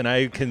questions, and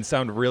I can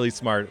sound really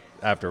smart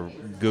after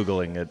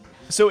Googling it.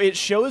 So it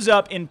shows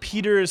up in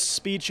Peter's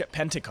speech at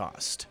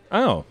Pentecost.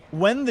 Oh.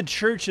 When the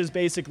church is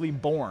basically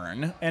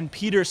born and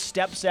Peter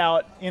steps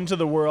out into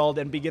the world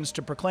and begins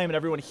to proclaim and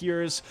everyone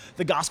hears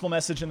the gospel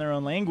message in their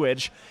own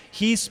language,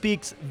 he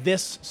speaks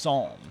this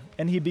psalm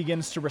and he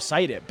begins to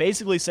recite it,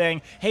 basically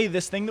saying, hey,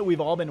 this thing that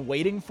we've all been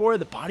waiting for,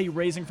 the body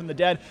raising from the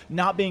dead,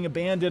 not being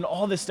abandoned,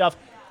 all this stuff,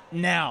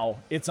 now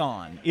it's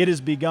on. It has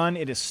begun.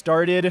 It has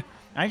started.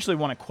 I actually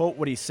want to quote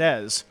what he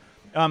says.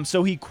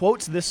 So he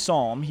quotes this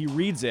psalm, he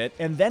reads it,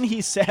 and then he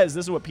says,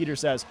 this is what Peter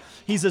says,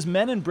 he says,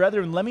 men and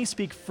brethren, let me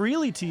speak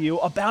freely to you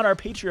about our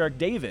patriarch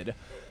David,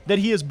 that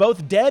he is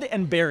both dead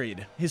and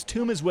buried. His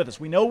tomb is with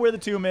us. We know where the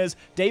tomb is.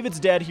 David's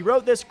dead. He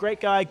wrote this,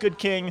 great guy, good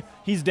king.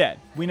 He's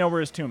dead. We know where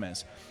his tomb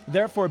is.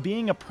 Therefore,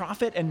 being a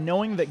prophet and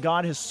knowing that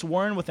God has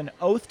sworn with an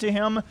oath to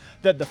him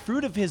that the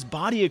fruit of his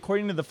body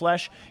according to the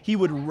flesh, he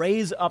would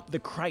raise up the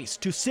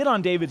Christ to sit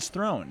on David's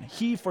throne.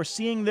 He,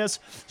 foreseeing this,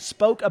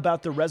 spoke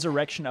about the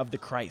resurrection of the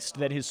Christ,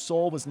 that his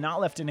soul was not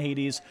left in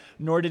Hades,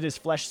 nor did his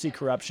flesh see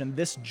corruption.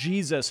 This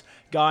Jesus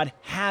God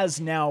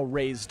has now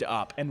raised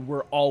up, and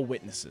we're all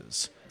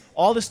witnesses.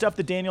 All the stuff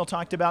that Daniel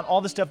talked about,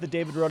 all the stuff that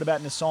David wrote about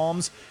in his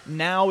Psalms,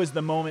 now is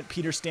the moment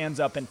Peter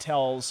stands up and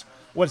tells,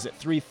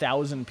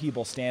 3,000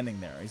 people standing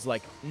there. He's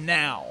like,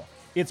 now,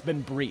 it's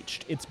been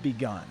breached. It's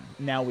begun.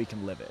 Now we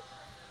can live it,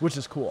 which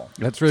is cool.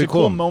 That's really it's a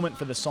cool moment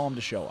for the Psalm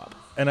to show up.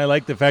 And I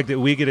like the fact that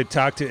we get to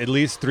talk to at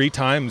least 3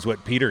 times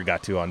what Peter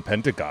got to on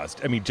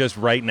Pentecost. I mean, just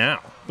right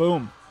now.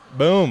 Boom.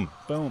 Boom.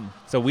 Boom.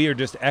 So we are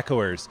just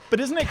echoers, but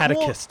isn't it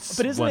catechists. Cool?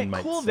 But isn't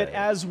it cool that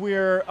as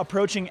we're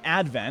approaching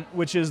Advent,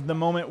 which is the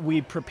moment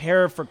we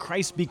prepare for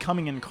Christ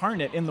becoming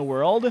incarnate in the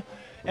world,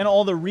 and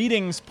all the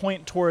readings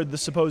point toward the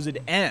supposed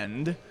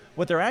end,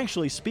 what they're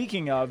actually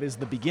speaking of is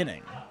the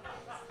beginning.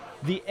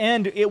 The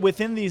end,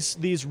 within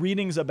these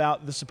readings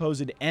about the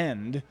supposed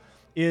end,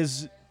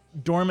 is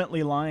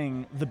dormantly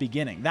lying the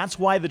beginning. That's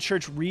why the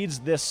church reads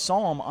this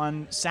psalm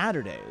on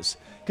Saturdays,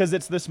 because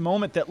it's this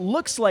moment that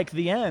looks like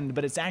the end,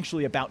 but it's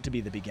actually about to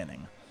be the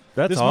beginning.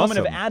 That's this awesome.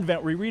 moment of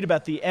Advent, we read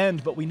about the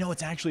end, but we know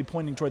it's actually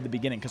pointing toward the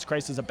beginning, because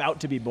Christ is about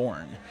to be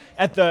born.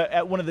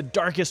 At one of the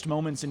darkest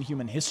moments in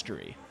human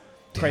history,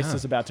 Christ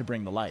is about to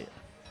bring the light.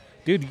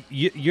 Dude,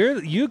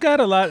 you got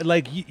a lot,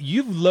 like,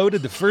 you've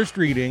loaded the first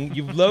reading,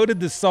 you've loaded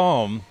the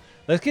psalm.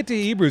 Let's get to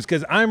Hebrews,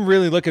 because I'm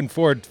really looking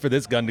forward for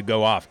this gun to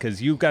go off, because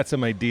you've got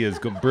some ideas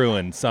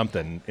brewing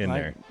something in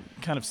there.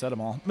 I kind of said them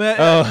all.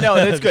 No,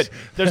 it's good.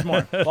 There's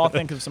more. I'll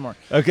think of some more.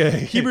 Okay.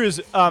 Hebrews.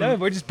 No,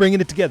 we're just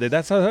bringing it together.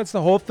 That's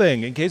the whole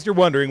thing. In case you're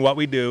wondering, what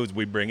we do is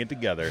we bring it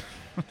together.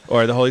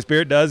 Or the Holy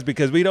Spirit does,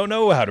 because we don't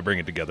know how to bring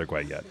it together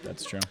quite yet.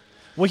 That's true.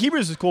 Well,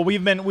 Hebrews is cool.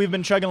 We've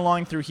been chugging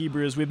along through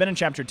Hebrews. We've been in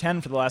chapter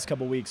 10 for the last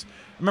couple weeks.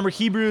 Remember,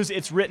 Hebrews,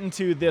 it's written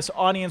to this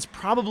audience,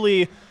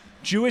 probably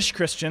Jewish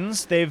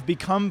Christians. They've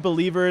become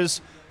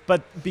believers,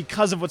 but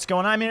because of what's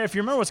going on, I mean, if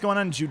you remember what's going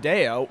on in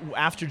Judea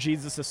after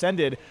Jesus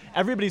ascended,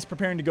 everybody's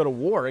preparing to go to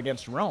war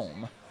against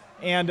Rome.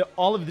 And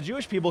all of the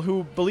Jewish people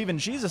who believe in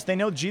Jesus, they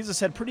know Jesus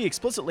said pretty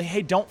explicitly,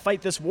 hey, don't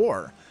fight this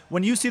war.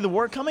 When you see the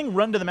war coming,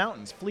 run to the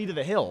mountains, flee to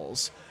the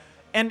hills.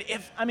 And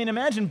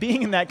imagine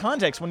being in that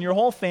context when your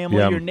whole family,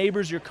 your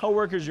neighbors, your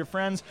coworkers, your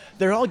friends,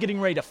 they're all getting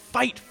ready to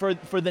fight for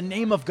the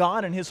name of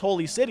God and his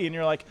holy city. And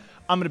you're like,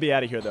 I'm going to be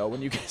out of here, though.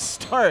 When you guys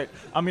start,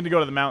 I'm going to go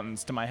to the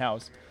mountains to my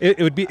house.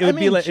 It'd be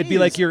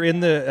like you're in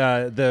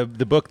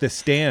the book The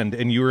Stand,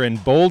 and you were in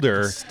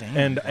Boulder,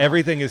 and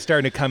everything is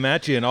starting to come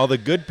at you, and all the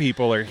good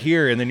people are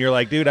here, and then you're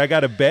like, dude, I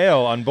got to bail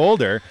on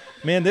Boulder.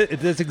 Man,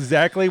 that's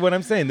exactly what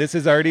I'm saying. This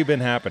has already been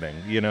happening.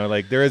 You know,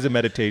 like, there is a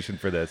meditation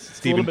for this.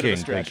 Stephen King,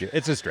 thank you.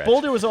 It's a stretch.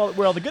 Boulder was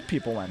where all the good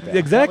people went. There.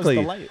 Exactly. That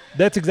was the light.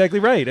 That's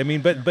exactly right. I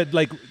mean, but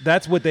like,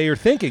 that's what they are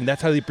thinking.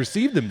 That's how they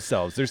perceive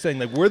themselves. They're saying,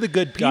 like, we're the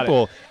good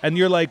people, and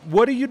you're like,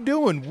 what are you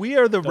doing? We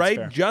are the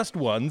right, just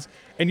ones,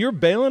 and you're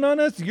bailing on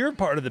us? You're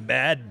part of the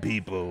bad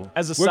people.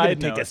 As a we're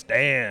side gonna note, take a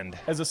stand.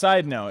 As a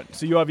side note,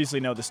 so you obviously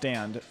know The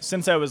Stand.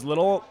 Since I was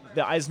little,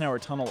 the Eisenhower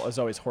Tunnel has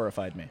always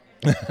horrified me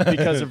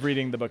because of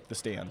reading the book The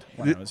Stand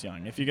when I was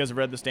young. If you guys have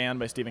read The Stand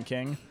by Stephen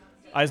King,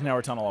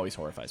 Eisenhower Tunnel always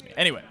horrifies me.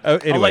 Anyway,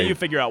 anyway. I'll let you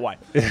figure out why.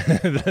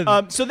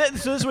 So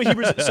this is what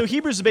Hebrews. So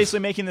Hebrews is basically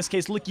making this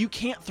case. Look, you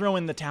can't throw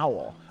in the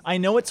towel. I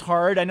know it's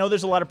hard. I know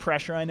there's a lot of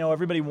pressure. I know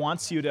everybody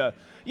wants you to,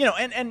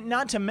 and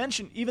not to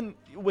mention even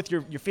with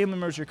your family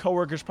members, your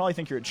coworkers probably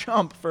think you're a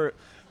chump for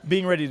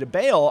being ready to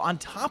bail. On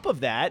top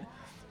of that,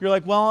 you're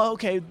like, well,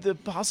 okay, the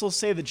apostles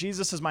say that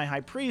Jesus is my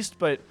high priest,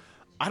 but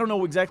I don't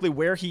know exactly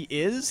where he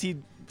is. He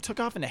took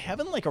off into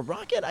heaven like a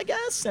rocket, I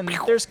guess, and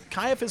there's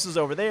Caiaphas is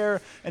over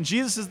there, and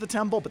Jesus is the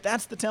temple, but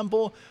that's the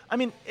temple. I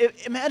mean,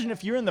 imagine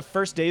if you're in the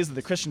first days of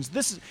the Christians.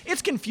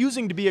 It's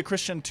confusing to be a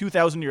Christian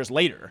 2,000 years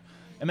later.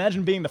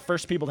 Imagine being the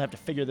first people to have to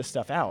figure this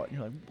stuff out. And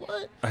you're like,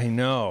 what? I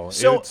know.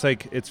 So,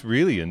 it's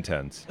really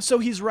intense. So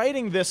he's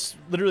writing this,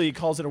 literally he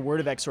calls it a word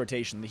of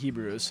exhortation, the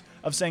Hebrews,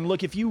 of saying,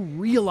 look, if you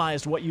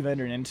realized what you've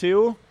entered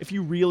into, if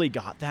you really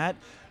got that,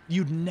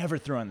 you'd never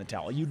throw in the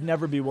towel. You'd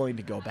never be willing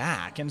to go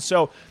back. And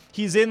so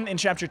he's in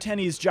chapter 10,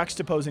 he's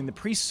juxtaposing the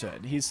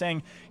priesthood. He's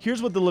saying,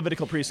 here's what the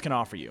Levitical priest can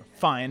offer you.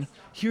 Fine.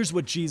 Here's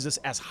what Jesus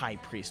as high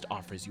priest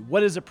offers you.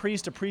 What is a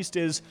priest? A priest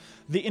is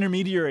the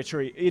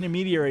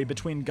intermediary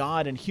between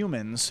God and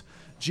humans.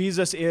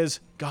 Jesus is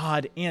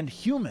God and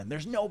human.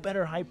 There's no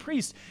better high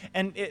priest.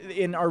 And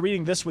in our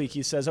reading this week,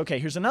 he says, okay,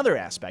 here's another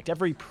aspect.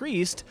 Every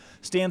priest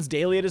stands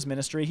daily at his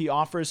ministry. He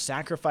offers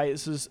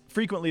sacrifices,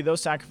 frequently those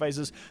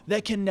sacrifices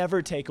that can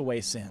never take away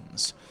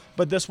sins.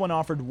 But this one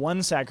offered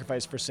one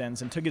sacrifice for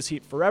sins and took his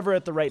seat forever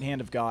at the right hand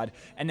of God,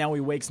 and now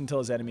he waits until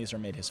his enemies are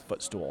made his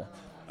footstool.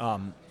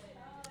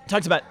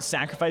 Talks about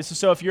sacrifices.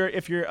 So if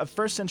you're a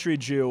first century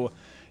Jew,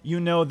 you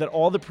know that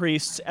all the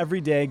priests every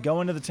day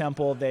go into the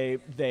temple.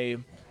 They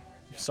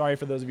sorry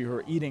for those of you who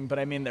are eating, but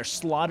I mean they're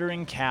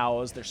slaughtering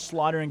cows, they're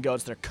slaughtering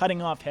goats, they're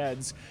cutting off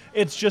heads.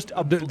 It's just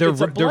a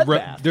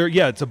bloodbath.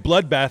 It's a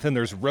bloodbath, and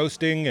there's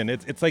roasting, and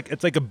it's like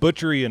a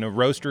butchery and a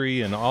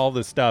roastery and all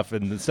this stuff,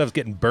 and the stuff's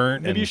getting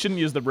burnt. Maybe you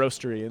shouldn't use the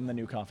roastery in the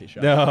new coffee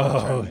shop.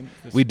 No,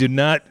 we do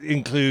not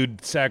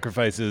include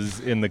sacrifices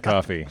in the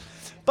coffee.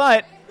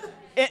 But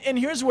and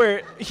here's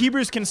where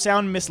Hebrews can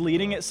sound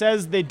misleading. It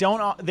says they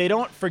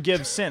don't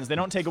forgive sins. They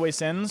don't take away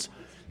sins.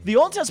 The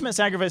Old Testament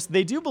sacrifice,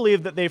 they do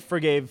believe that they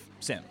forgave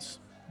sins.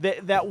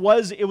 It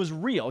was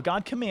real.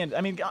 God commanded. I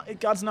mean,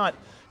 God's not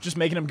just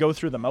making them go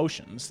through the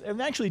motions. It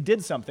actually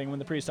did something when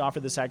the priest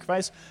offered the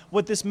sacrifice.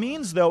 What this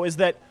means, though, is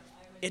that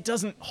it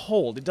doesn't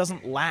hold. It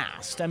doesn't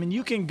last. I mean,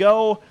 you can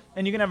go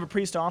and you can have a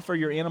priest offer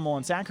your animal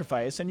in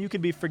sacrifice, and you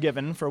could be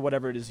forgiven for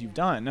whatever it is you've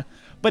done,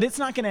 but it's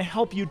not going to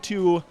help you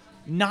to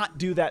not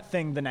do that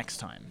thing the next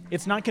time.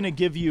 It's not going to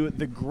give you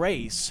the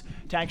grace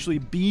to actually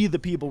be the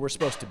people we're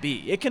supposed to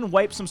be. It can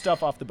wipe some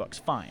stuff off the books,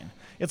 fine.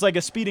 It's like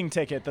a speeding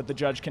ticket that the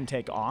judge can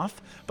take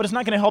off, but it's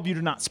not going to help you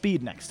to not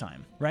speed next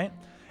time, right?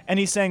 And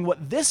he's saying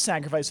what this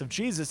sacrifice of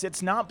Jesus,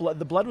 it's not blood.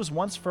 The blood was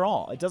once for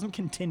all. It doesn't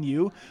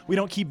continue. We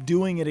don't keep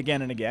doing it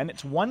again and again.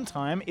 It's one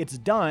time, it's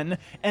done,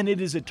 and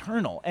it is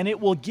eternal. And it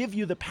will give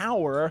you the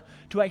power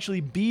to actually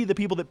be the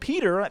people that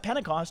Peter at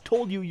Pentecost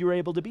told you you're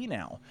able to be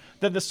now.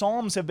 That the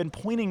Psalms have been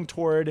pointing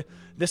toward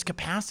this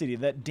capacity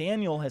that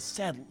Daniel has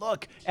said,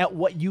 look at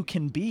what you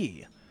can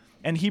be.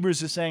 And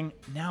Hebrews is saying,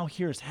 now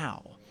here's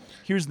how.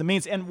 Here's the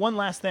means. And one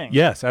last thing.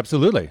 Yes,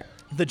 absolutely.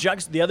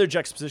 The other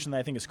juxtaposition that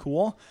I think is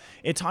cool,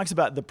 it talks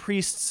about the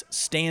priests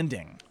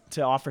standing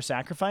to offer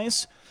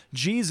sacrifice.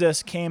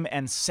 Jesus came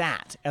and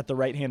sat at the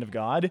right hand of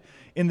God.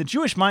 In the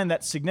Jewish mind,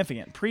 that's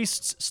significant.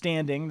 Priests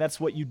standing, that's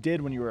what you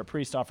did when you were a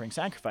priest offering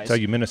sacrifice. That's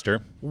how you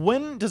minister.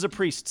 When does a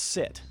priest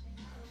sit?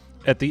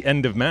 At the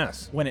end of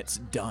Mass. When it's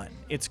done.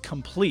 It's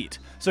complete.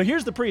 So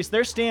here's the priest.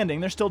 They're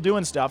standing. They're still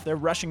doing stuff. They're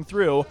rushing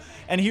through.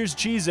 And here's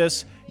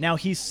Jesus. Now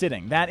he's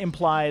sitting. That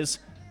implies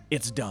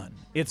it's done.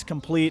 It's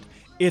complete.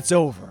 It's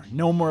over.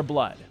 No more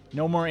blood.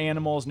 No more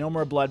animals. No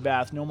more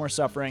bloodbath. No more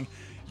suffering.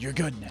 You're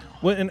good now.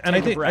 Well, and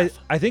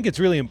I think it's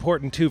really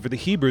important too for the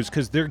Hebrews,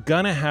 because they're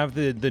gonna have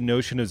the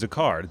notion of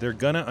Zakar. They're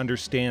gonna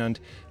understand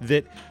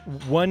that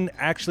one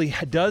actually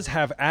does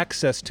have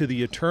access to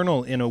the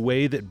eternal in a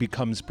way that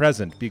becomes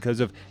present because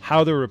of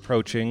how they're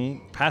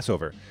approaching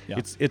Passover.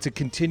 Yeah. It's a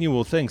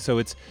continual thing. So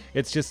it's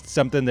just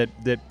something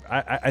that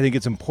I think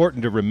it's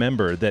important to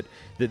remember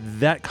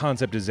that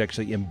concept is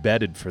actually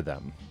embedded for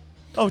them.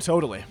 Oh,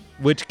 totally.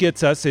 Which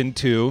gets us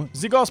into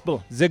the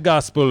gospel. The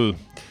gospel,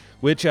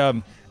 which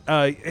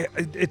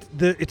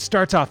it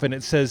starts off and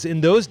it says,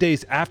 in those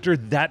days after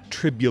that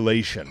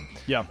tribulation.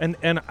 Yeah.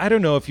 And I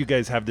don't know if you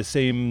guys have the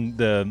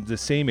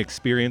same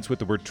experience with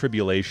the word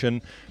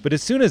tribulation, but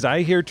as soon as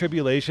I hear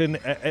tribulation,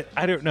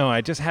 I don't know,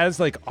 it just has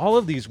like all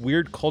of these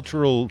weird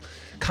cultural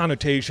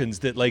connotations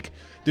that like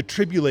the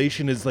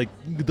tribulation is like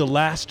the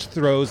last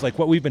throes, like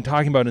what we've been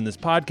talking about in this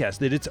podcast,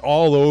 that it's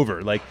all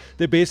over. Like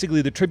that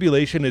basically the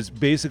tribulation is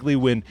basically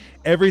when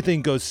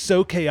everything goes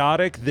so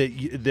chaotic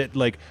that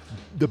like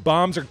the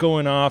bombs are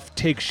going off,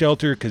 take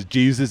shelter because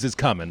Jesus is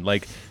coming.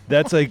 Like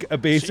that's like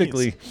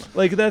basically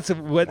like that's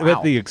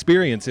what the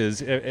experience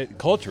is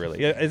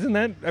culturally. Isn't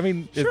that? I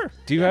mean, sure.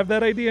 Do you have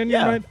that idea in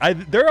your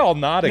mind? They're all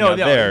nodding up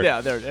there.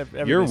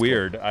 Yeah, you're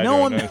weird. Cool. I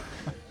don't know.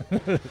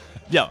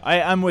 Yeah,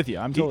 I'm with you.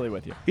 I'm totally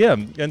with you. Yeah,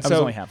 and I was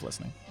only half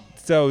listening.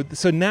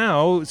 So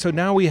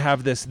now we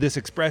have this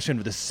expression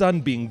of the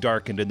sun being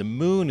darkened and the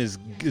moon is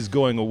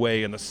going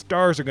away and the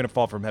stars are going to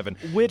fall from heaven,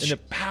 and the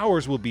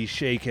powers will be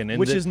shaken. And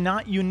which is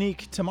not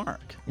unique to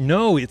Mark.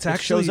 No, it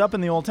shows up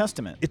in the Old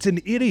Testament. It's an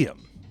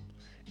idiom.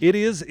 It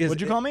is.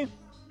 What'd you call me?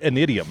 An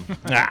idiom.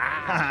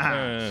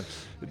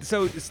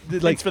 So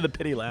thanks for the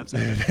pity laughs.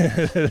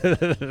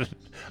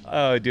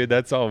 Oh, dude,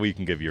 that's all we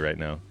can give you right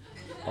now.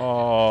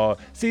 Oh,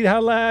 see how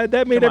loud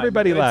that made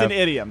everybody laugh. It's an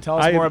idiom. Tell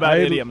us more about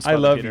idioms, Father I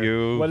love Peter.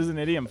 you. What is an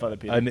idiom, Father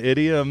Peter? An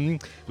idiom.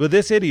 Well,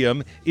 this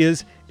idiom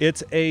it's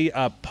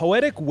a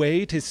poetic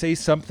way to say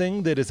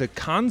something that is a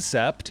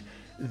concept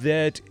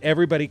that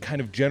everybody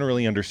kind of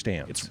generally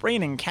understands. It's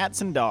raining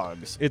cats and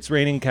dogs. It's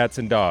raining cats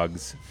and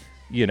dogs.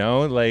 You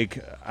know, like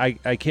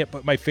I can't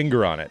put my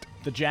finger on it.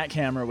 The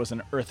jackhammer was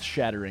an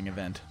earth-shattering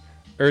event.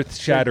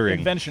 Earth-shattering. The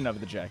invention of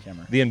the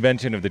jackhammer. The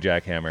invention of the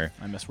jackhammer.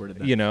 I misworded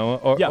that. You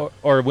know,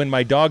 or when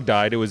my dog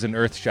died, it was an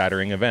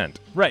earth-shattering event.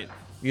 Right.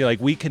 You know,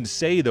 like we can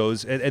say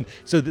those, and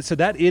so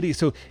that idiom.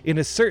 So in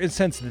a certain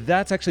sense,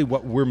 that's actually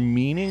what we're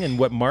meaning, and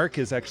what Mark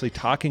is actually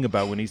talking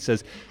about when he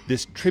says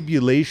this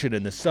tribulation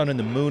and the sun and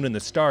the moon and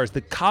the stars,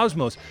 the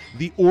cosmos,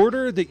 the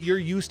order that you're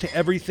used to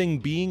everything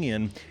being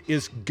in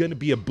is going to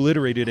be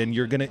obliterated, and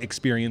you're going to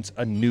experience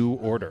a new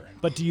order.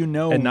 But do you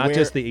know, and not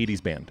just the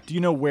 '80s band? Do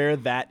you know where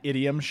that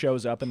idiom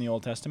shows up in the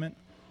Old Testament?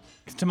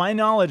 To my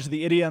knowledge,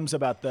 the idioms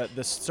about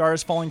the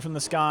stars falling from the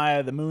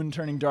sky, the moon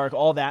turning dark,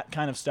 all that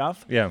kind of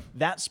stuff,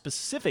 that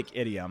specific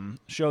idiom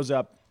shows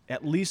up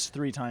at least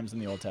 3 times in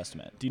the Old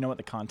Testament. Do you know what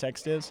the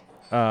context is?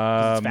 It's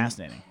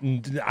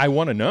fascinating. I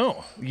want to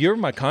know. You're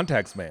my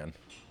contacts man.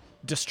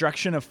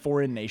 Destruction of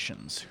foreign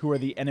nations who are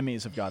the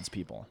enemies of God's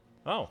people.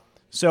 Oh.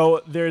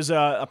 So there's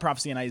a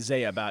prophecy in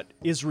Isaiah about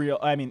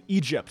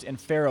Egypt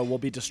and Pharaoh will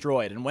be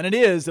destroyed. And when it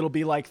is, it'll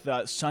be like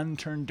the sun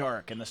turned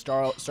dark and the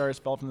stars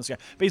fell from the sky.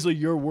 Basically,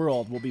 your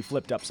world will be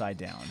flipped upside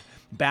down.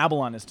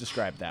 Babylon is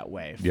described that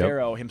way. Yep.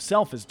 Pharaoh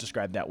himself is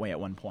described that way at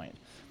one point.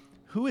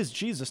 Who is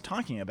Jesus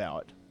talking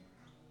about?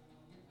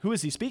 Who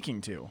is he speaking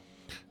to?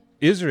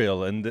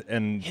 Israel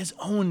and his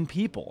own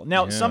people.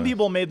 Now, some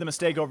people made the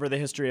mistake over the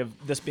history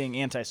of this being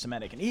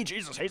anti-Semitic. And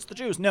Jesus hates the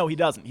Jews. No, he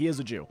doesn't. He is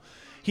a Jew.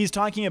 He's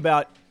talking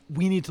about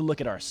we need to look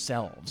at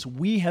ourselves.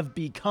 We have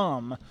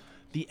become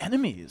the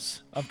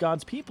enemies of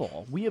God's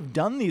people. We have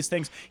done these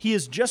things. He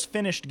has just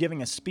finished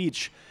giving a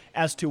speech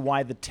as to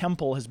why the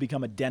temple has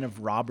become a den of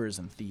robbers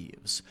and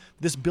thieves.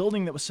 This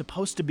building that was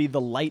supposed to be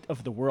the light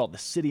of the world, the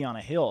city on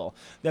a hill,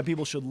 that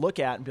people should look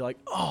at and be like,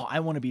 oh,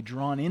 I want to be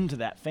drawn into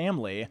that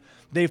family.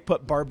 They've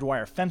put barbed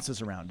wire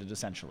fences around it,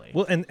 essentially.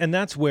 Well, and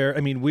that's where,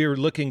 we were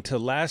looking to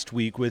last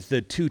week with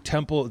the 2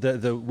 temple,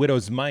 the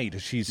widow's mite.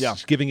 She's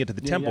giving it to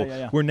the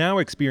temple. We're now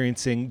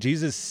experiencing,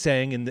 Jesus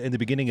saying in the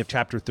beginning of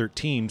chapter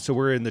 13, so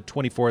we're in the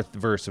 24th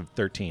verse of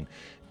 13.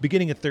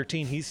 Beginning of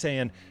 13, he's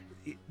saying,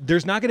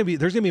 there's going to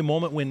be a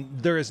moment when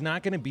there is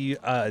not going to be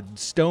a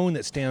stone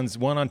that stands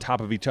one on top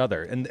of each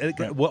other. And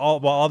while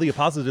all the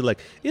apostles are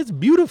like, it's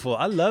beautiful.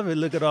 I love it.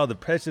 Look at all the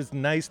precious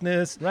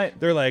niceness. Right.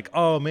 They're like,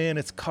 oh man,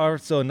 it's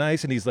carved so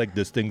nice. And he's like,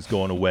 this thing's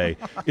going away.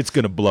 It's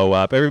going to blow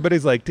up.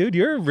 Everybody's like, dude,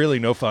 you're really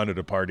no fun at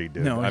a party,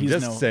 dude. No, I'm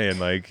just saying,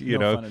 like, you no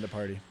know, fun at a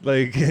party.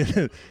 Like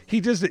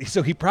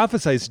he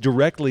prophesies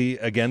directly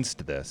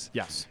against this.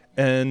 Yes.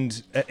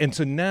 And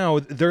so now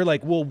they're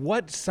like, well,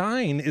 what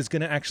sign is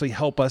going to actually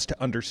help us to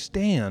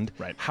understand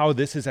how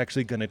this is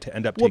actually going to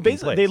end up taking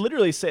place? Well, basically, they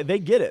literally say, they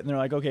get it. And they're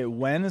like, okay,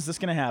 when is this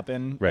going to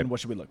happen? Right. And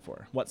what should we look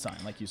for? What sign,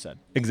 like you said?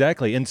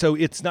 Exactly. And so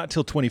it's not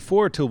till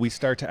 24 till we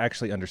start to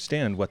actually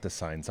understand what the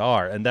signs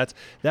are. And that's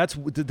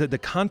the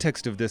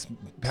context of this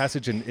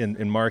passage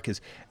in Mark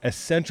is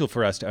essential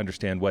for us to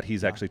understand what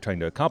he's actually trying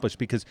to accomplish,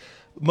 because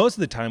most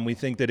of the time we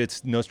think that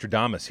it's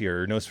Nostradamus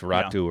here or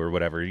Nosferatu or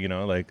whatever, you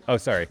know, like, oh,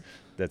 sorry.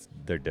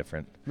 They're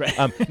different. Right.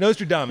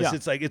 Nostradamus,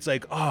 it's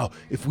like, oh,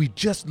 if we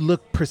just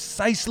look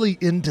precisely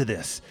into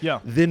this,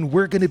 then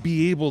we're going to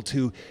be able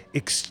to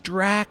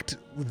extract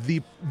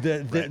the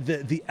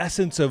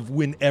essence of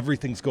when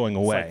everything's going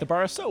away. It's like the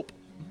bar of soap.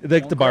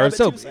 Like the bar of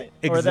soap.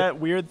 Or that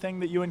weird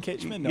thing that you and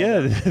Kate Schmidt know.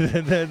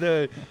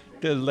 Yeah,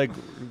 the like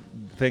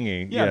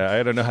thingy. Yeah,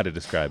 I don't know how to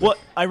describe it. Well,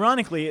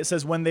 ironically, it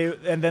says then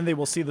they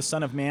will see the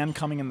Son of Man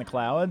coming in the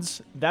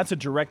clouds. That's a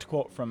direct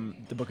quote from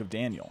the book of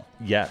Daniel.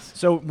 Yes.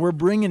 So we're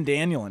bringing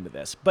Daniel into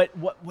this. But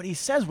what he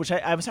says, which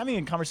I was having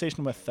a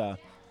conversation with, who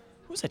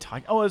was I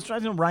talking? Oh, I was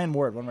talking to Ryan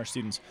Ward, one of our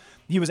students.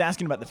 He was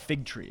asking about the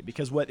fig tree,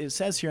 because what it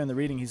says here in the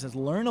reading, he says,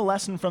 learn a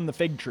lesson from the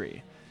fig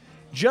tree.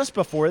 Just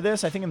before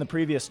this, I think in the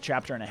previous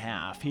chapter and a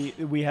half,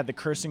 we had the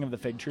cursing of the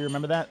fig tree.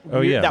 Remember that?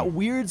 That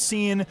weird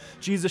scene.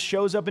 Jesus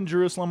shows up in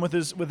Jerusalem with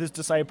his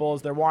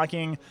disciples. They're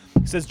walking.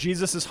 He says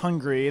Jesus is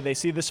hungry. They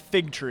see this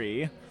fig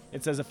tree.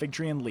 It says a fig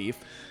tree and leaf.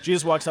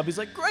 Jesus walks up. He's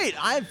like, "Great,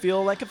 I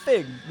feel like a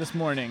fig this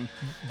morning."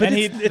 But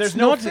there's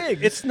no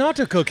fig. It's not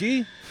a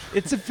cookie.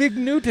 It's a fig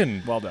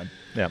Newton. Well done.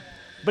 Yeah.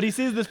 But he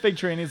sees this fig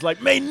tree and he's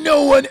like, "May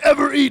no one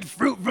ever eat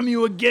fruit from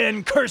you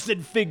again, cursed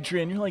fig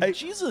tree." And you're like,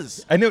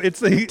 Jesus. I know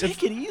it's like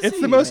take it easy. It's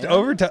the most man.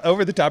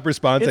 over the top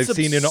response It's I've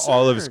seen in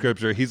all of absurd.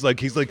 Scripture. He's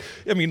like,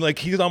 I mean, like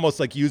he's almost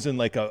like using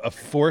like a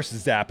force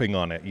zapping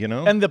on it, you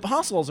know? And the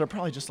apostles are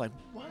probably just like,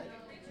 what?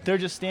 They're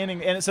just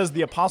standing, and it says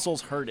the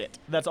apostles heard it.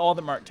 That's all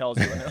that Mark tells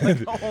you. And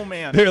they're like, oh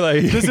man, They're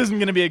like, this isn't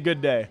going to be a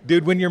good day.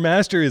 Dude, when your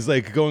master is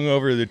like going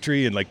over the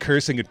tree and like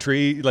cursing a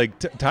tree, like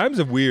times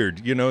are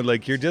weird, you know,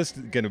 like you're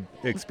just going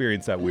to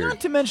experience that weird. Not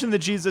to mention that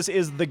Jesus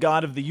is the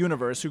God of the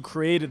universe who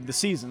created the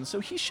seasons,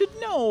 so he should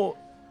know,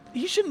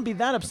 he shouldn't be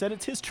that upset.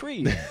 It's his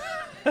tree.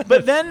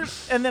 But then,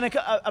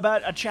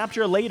 about a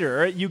chapter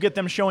later, you get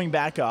them showing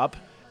back up,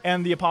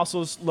 and the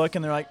apostles look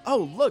and they're like,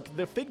 oh, look,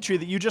 the fig tree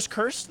that you just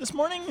cursed this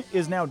morning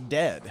is now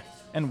dead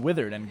and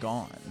withered and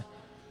gone.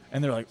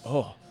 And they're like,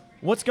 oh,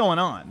 what's going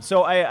on?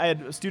 So I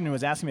had a student who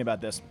was asking me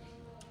about this.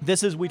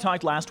 We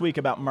talked last week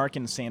about Mark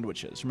and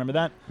sandwiches. Remember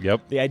that?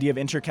 Yep. The idea of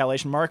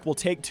intercalation. Mark will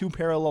take two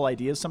parallel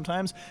ideas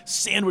sometimes,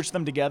 sandwich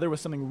them together with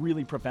something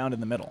really profound in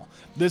the middle.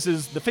 This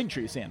is the fig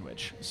tree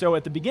sandwich. So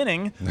at the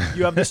beginning,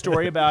 you have the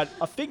story about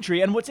a fig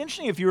tree. And what's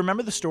interesting, if you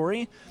remember the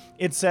story,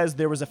 it says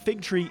there was a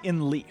fig tree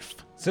in leaf.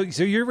 So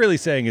you're really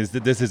saying is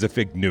that this is a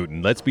fig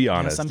Newton? Let's be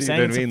honest. Yes, I'm You saying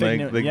know it's what I a mean? fig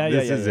Like, Newton. like Yeah,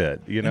 this is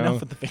it. You know? Enough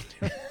with the fig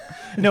Newton.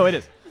 No, it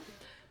is.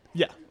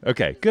 Yeah.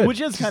 Okay, good.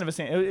 Which is kind of a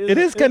sandwich. It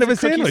is kind of a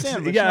cookie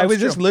sandwich. Yeah, No, I was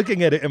it's just true.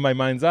 looking at it in my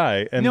mind's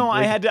eye. And No,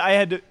 like, I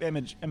had to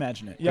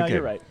imagine it. Yeah, Okay.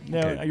 you're right. No,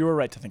 Okay. you were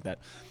right to think that.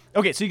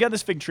 Okay, so you got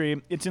this fig tree.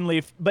 It's in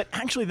leaf. But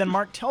actually, then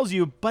Mark tells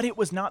you, but it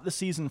was not the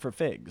season for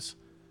figs.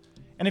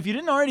 And if you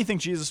didn't already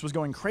think Jesus was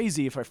going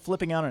crazy for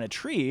flipping out on a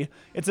tree,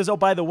 it says, oh,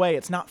 by the way,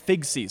 it's not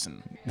fig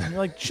season. And you're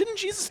like, shouldn't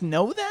Jesus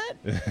know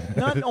that?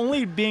 Not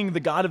only being the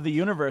God of the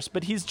universe,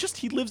 but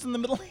he lives in the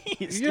Middle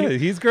East. Yeah,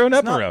 he's grown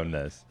up not- around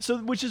this. So,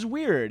 which is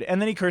weird.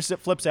 And then he curses it,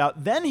 flips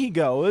out. Then he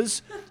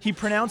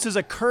pronounces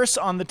a curse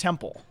on the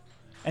temple.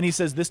 And he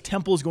says, this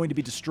temple is going to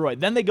be destroyed.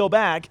 Then they go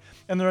back,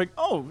 and they're like,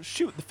 oh,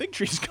 shoot, the fig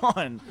tree's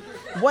gone.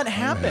 What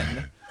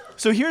happened?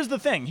 So here's the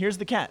thing. Here's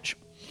the catch.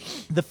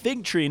 The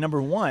fig tree,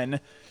 number one,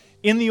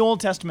 in the Old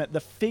Testament, the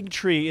fig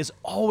tree is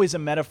always a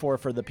metaphor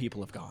for the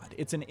people of God.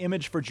 It's an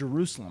image for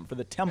Jerusalem, for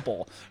the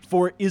temple,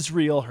 for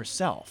Israel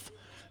herself.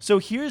 So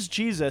here's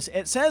Jesus.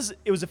 It says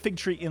it was a fig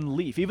tree in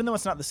leaf. Even though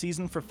it's not the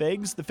season for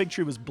figs, the fig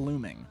tree was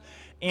blooming.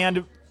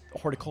 And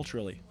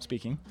horticulturally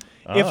speaking,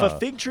 if a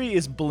fig tree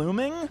is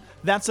blooming,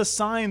 that's a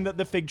sign that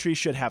the fig tree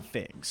should have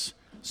figs.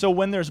 So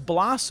when there's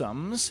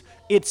blossoms,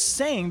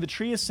 the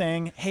tree is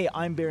saying, hey,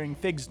 I'm bearing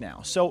figs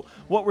now. So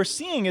what we're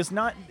seeing is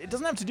it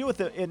doesn't have to do with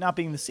it not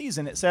being the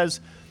season. It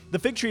says the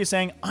fig tree is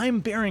saying,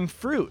 I'm bearing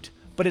fruit,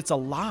 but it's a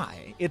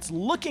lie. It's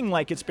looking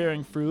like it's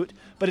bearing fruit,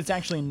 but it's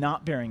actually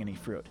not bearing any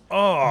fruit.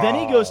 Oh. Then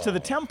he goes to the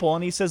temple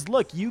and he says,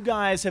 look, you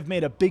guys have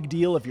made a big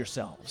deal of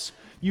yourselves.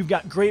 You've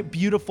got great,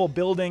 beautiful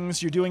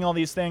buildings. You're doing all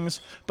these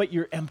things, but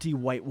you're empty,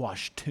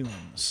 whitewashed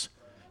tombs.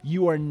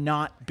 You are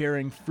not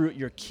bearing fruit.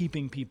 You're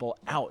keeping people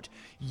out.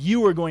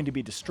 You are going to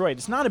be destroyed.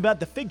 It's not about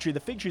the fig tree. The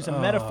fig tree is a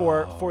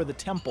metaphor for the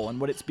temple and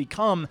what it's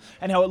become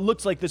and how it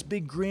looks like this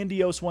big,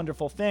 grandiose,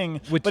 wonderful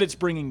thing, but it's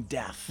bringing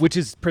death. Which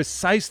is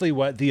precisely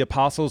what the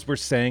apostles were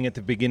saying at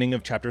the beginning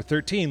of chapter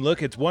 13.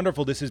 Look, it's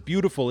wonderful. This is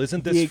beautiful.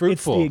 Isn't this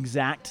fruitful? It's the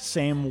exact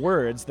same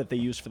words that they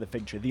use for the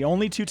fig tree. The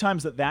only two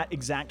times that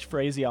exact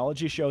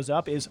phraseology shows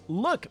up is,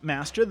 look,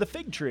 master, the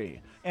fig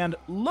tree, and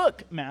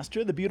look,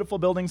 master, the beautiful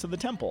buildings of the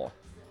temple.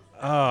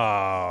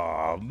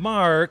 Oh,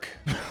 Mark.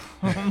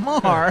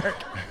 Mark.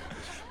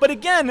 But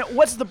again,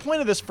 what's the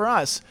point of this for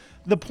us?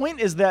 The point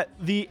is that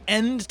the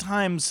end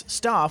times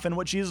stuff and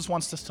what Jesus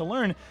wants us to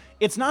learn,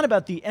 it's not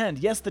about the end.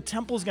 Yes, the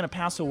temple is going to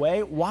pass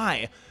away.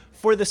 Why?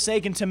 For the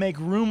sake and to make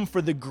room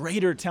for the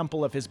greater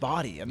temple of his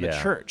body and the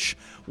church.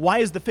 Why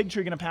is the fig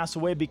tree going to pass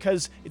away?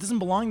 Because it doesn't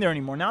belong there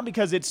anymore. Not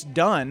because it's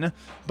done,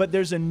 but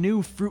there's a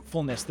new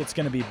fruitfulness that's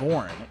going to be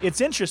born.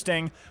 It's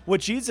interesting what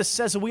Jesus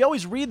says. And we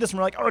always read this and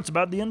we're like, oh, it's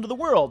about the end of the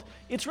world.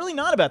 It's really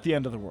not about the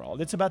end of the world.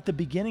 It's about the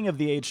beginning of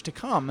the age to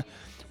come.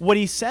 What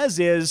he says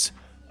is,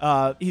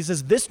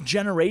 this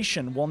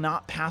generation will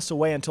not pass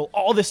away until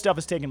all this stuff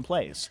has taken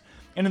place.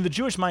 And in the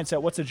Jewish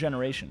mindset, what's a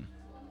generation?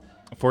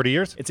 40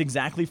 years? It's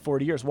exactly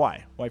 40 years.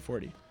 Why? Why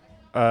 40?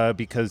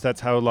 Because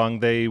that's how long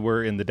they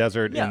were in the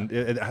desert. Yeah.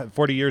 And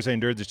 40 years I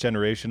endured this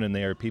generation, and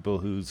they are people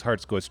whose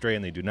hearts go astray,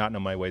 and they do not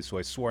know my ways. So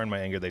I swore in my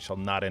anger, they shall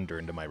not enter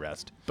into my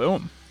rest.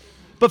 Boom.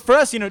 But for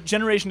us,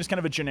 generation is kind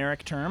of a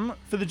generic term.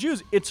 For the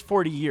Jews, it's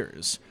 40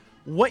 years.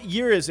 What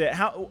year is it?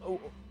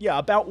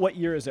 About what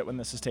year is it when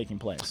this is taking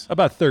place?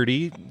 About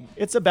 30.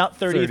 It's about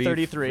 33.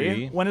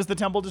 33. When is the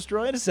temple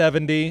destroyed?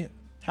 70.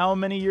 How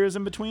many years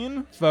in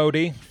between?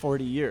 40.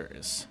 40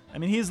 years. I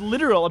mean, he's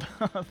literal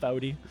about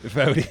 40.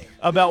 40.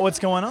 About what's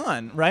going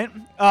on, right?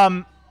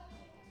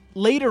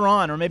 Later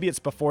on, or maybe it's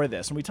before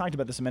this, and we talked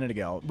about this a minute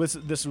ago, this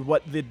is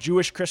what the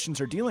Jewish Christians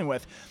are dealing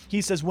with.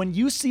 He says, when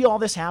you see all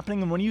this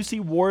happening, and when you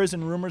see wars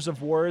and rumors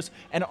of wars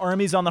and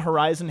armies on the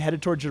horizon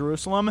headed toward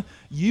Jerusalem,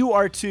 you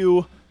are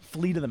to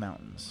flee to the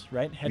mountains,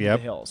 right? Head to Yep.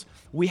 the hills.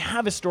 We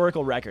have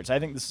historical records. I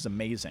think this is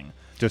amazing.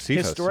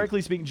 Josephus.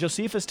 Historically speaking,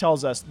 Josephus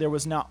tells us there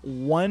was not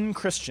one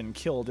Christian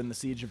killed in the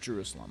siege of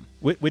Jerusalem.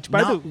 Which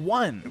by Not the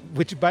one.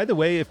 Which, by the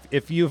way,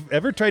 if you've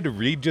ever tried to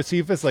read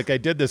Josephus like I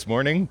did this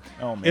morning,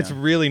 Oh, man. it's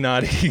really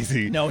not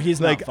easy. No,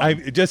 he's not like fun. I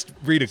just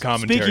read a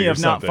commentary. Speaking or of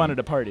not something. fun at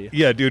a party.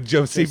 Yeah, dude,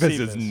 Josephus is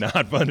Josephus.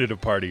 not fun at a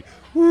party.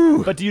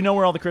 But do you know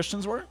where all the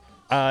Christians were?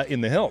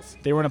 In the hills.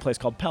 They were in a place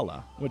called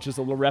Pella, which is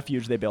a little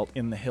refuge they built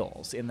in the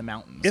hills, in the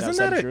mountains. Isn't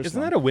outside of that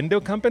Jerusalem. a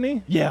window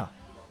company? Yeah.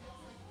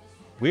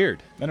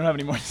 Weird. I don't have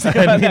any more to say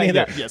about Me that.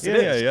 neither. Yeah, yes, it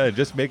is. Yeah.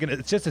 Just making it.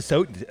 It's just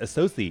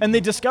associate. And they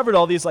discovered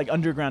all these like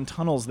underground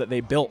tunnels that they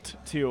built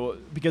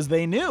because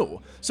they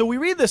knew. So we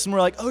read this and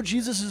we're like, oh,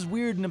 Jesus is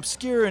weird and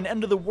obscure and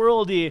end of the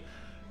worldy.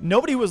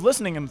 Nobody who was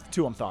listening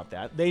to him thought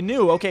that. They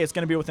knew, okay, it's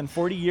going to be within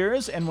 40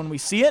 years, and when we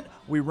see it,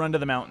 we run to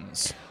the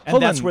mountains. And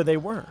Hold that's on. where they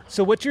were.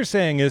 So what you're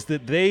saying is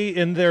that they,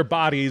 in their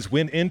bodies,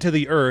 went into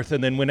the earth,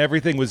 and then when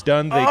everything was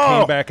done, they Oh,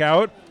 came back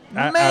out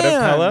of man.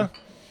 Pella.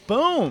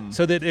 Boom.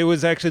 So that it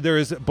was actually there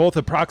is both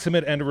a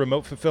proximate and a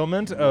remote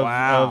fulfillment of,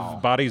 Wow.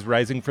 of bodies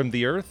rising from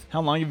the earth.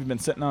 How long have you been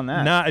sitting on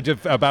that? Not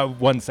just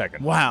about 1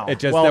 second. Wow. It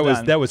just Well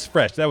done. that was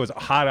fresh. That was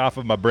hot off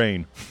of my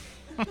brain.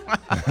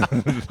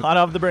 Hot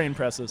off the brain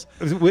presses.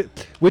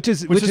 Which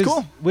is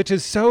cool. Which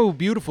is so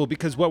beautiful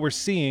because what we're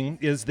seeing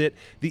is that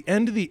the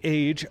end of the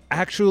age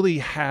actually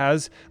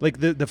has, like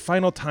the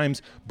final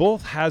times,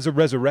 both has a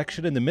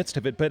resurrection in the midst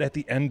of it, but at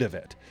the end of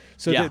it.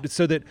 So Yeah.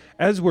 that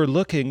as we're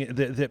looking,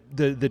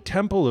 the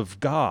temple of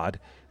God,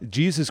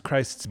 Jesus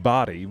Christ's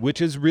body, which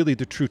is really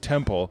the true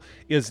temple,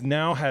 is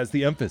now has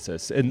the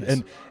emphasis. And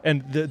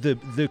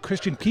the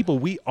Christian people,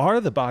 we are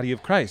the body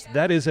of Christ.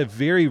 That is a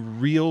very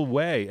real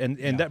way.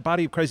 And that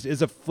body of Christ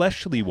is a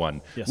fleshly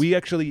one. Yes. We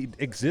actually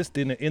exist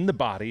in the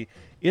body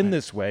in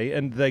this way,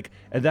 and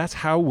that's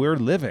how we're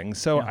living.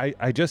 So Yeah.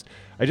 I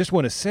just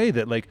want to say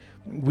that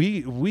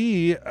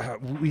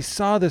we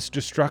saw this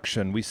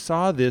destruction. We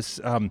saw this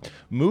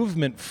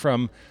movement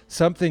from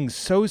something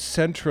so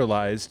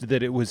centralized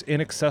that it was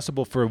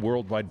inaccessible for a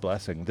worldwide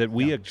blessing, that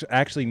we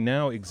actually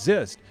now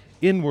exist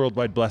in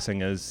worldwide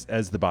blessing as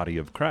the body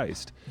of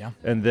Christ. Yeah.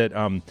 And that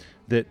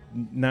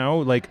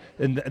now,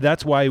 and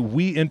that's why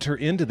we enter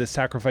into the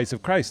sacrifice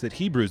of Christ, that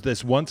Hebrews,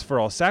 this once for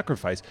all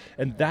sacrifice,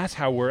 and that's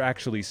how we're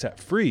actually set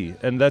free.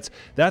 And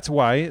that's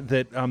why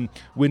that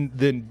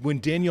when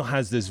Daniel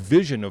has this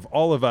vision of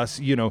all of us,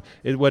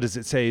 what does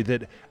it say?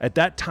 That at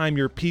that time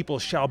your people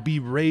shall be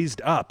raised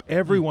up,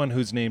 everyone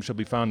whose name shall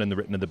be found in the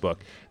written of the book.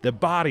 The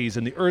bodies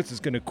and the earth is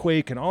going to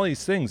quake and all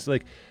these things.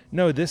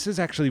 No, this is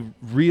actually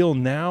real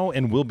now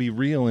and will be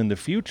real in the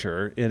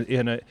future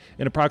in an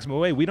approximate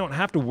way. We don't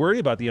have to worry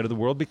about the end of the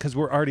world because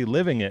we're already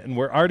living it and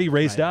we're already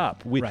raised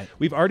up.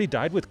 We've already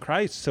died with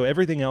Christ, so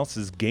everything else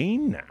is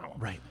gain now.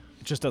 Right.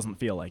 It just doesn't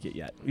feel like it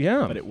yet.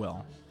 Yeah. But it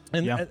will.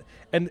 And Yeah.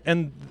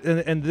 and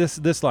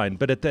this line,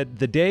 but at the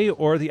day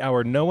or the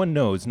hour no one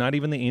knows, not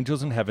even the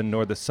angels in heaven,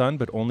 nor the Son,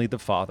 but only the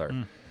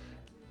Father.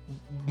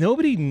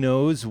 Nobody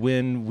knows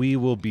when we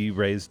will be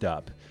raised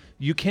up.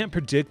 You can't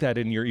predict that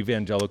in your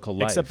evangelical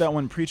life. Except that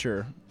one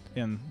preacher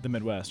in the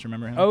Midwest.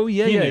 Remember him? Oh,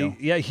 yeah, He yeah. knew.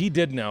 Yeah, he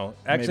did know.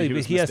 Actually, he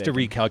was he has to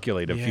mistaken.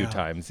 recalculate a few Yeah.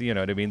 times. You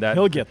know what I mean?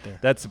 He'll get there.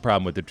 That's the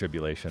problem with the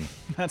tribulation.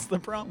 That's the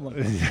problem.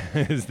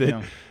 is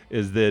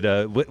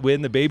that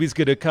when the baby's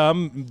going to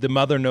come, the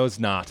mother knows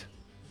not.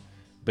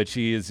 But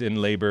she is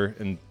in labor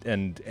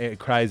and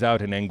cries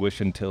out in anguish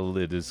until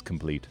it is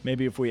complete.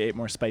 Maybe if we ate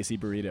more spicy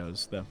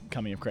burritos, the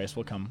coming of Christ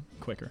will come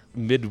quicker.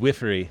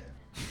 Midwifery.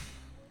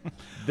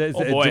 Oh,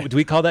 boy. Do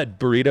we call that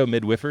burrito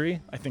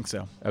midwifery? I think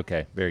so.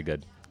 Okay, very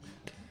good.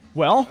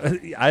 Well,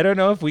 I don't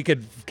know if we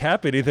could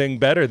cap anything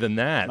better than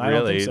that, I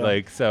don't really.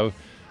 think so.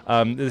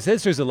 The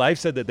Sisters of Life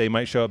said that they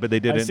might show up, but they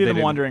didn't. see they them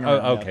didn't. wandering around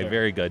out okay, there.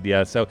 very good.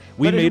 Yeah, so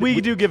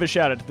we do give a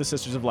shout out to the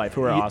Sisters of Life,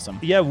 who are awesome.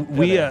 Yeah,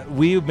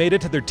 we made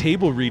it to their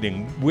table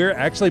reading. We're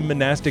actually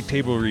monastic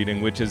table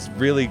reading, which is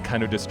really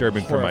kind of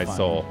disturbing for my Horrifying.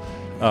 soul.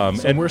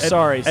 So we're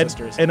sorry,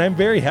 sisters. And I'm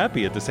very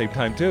happy at the same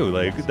time too.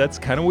 That's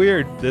kind of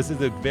weird. This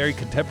is a very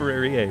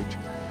contemporary age.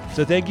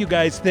 So thank you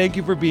guys. Thank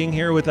you for being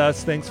here with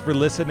us. Thanks for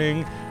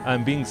listening,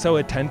 being so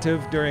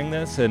attentive during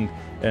this, and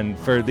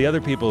for the other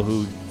people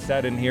who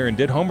sat in here and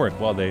did homework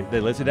while they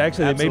listened.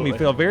 Actually, they made Absolutely. me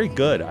feel very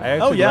good. I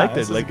actually liked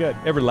this it. is good.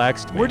 It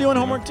relaxed me. We're doing you know?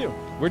 homework too.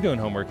 We're doing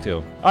homework too.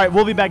 All right,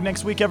 we'll be back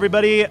next week,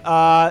 everybody.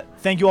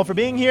 Thank you all for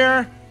being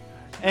here,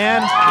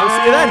 and we'll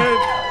see you then.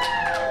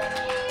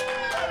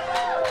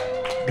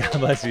 God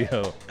bless you.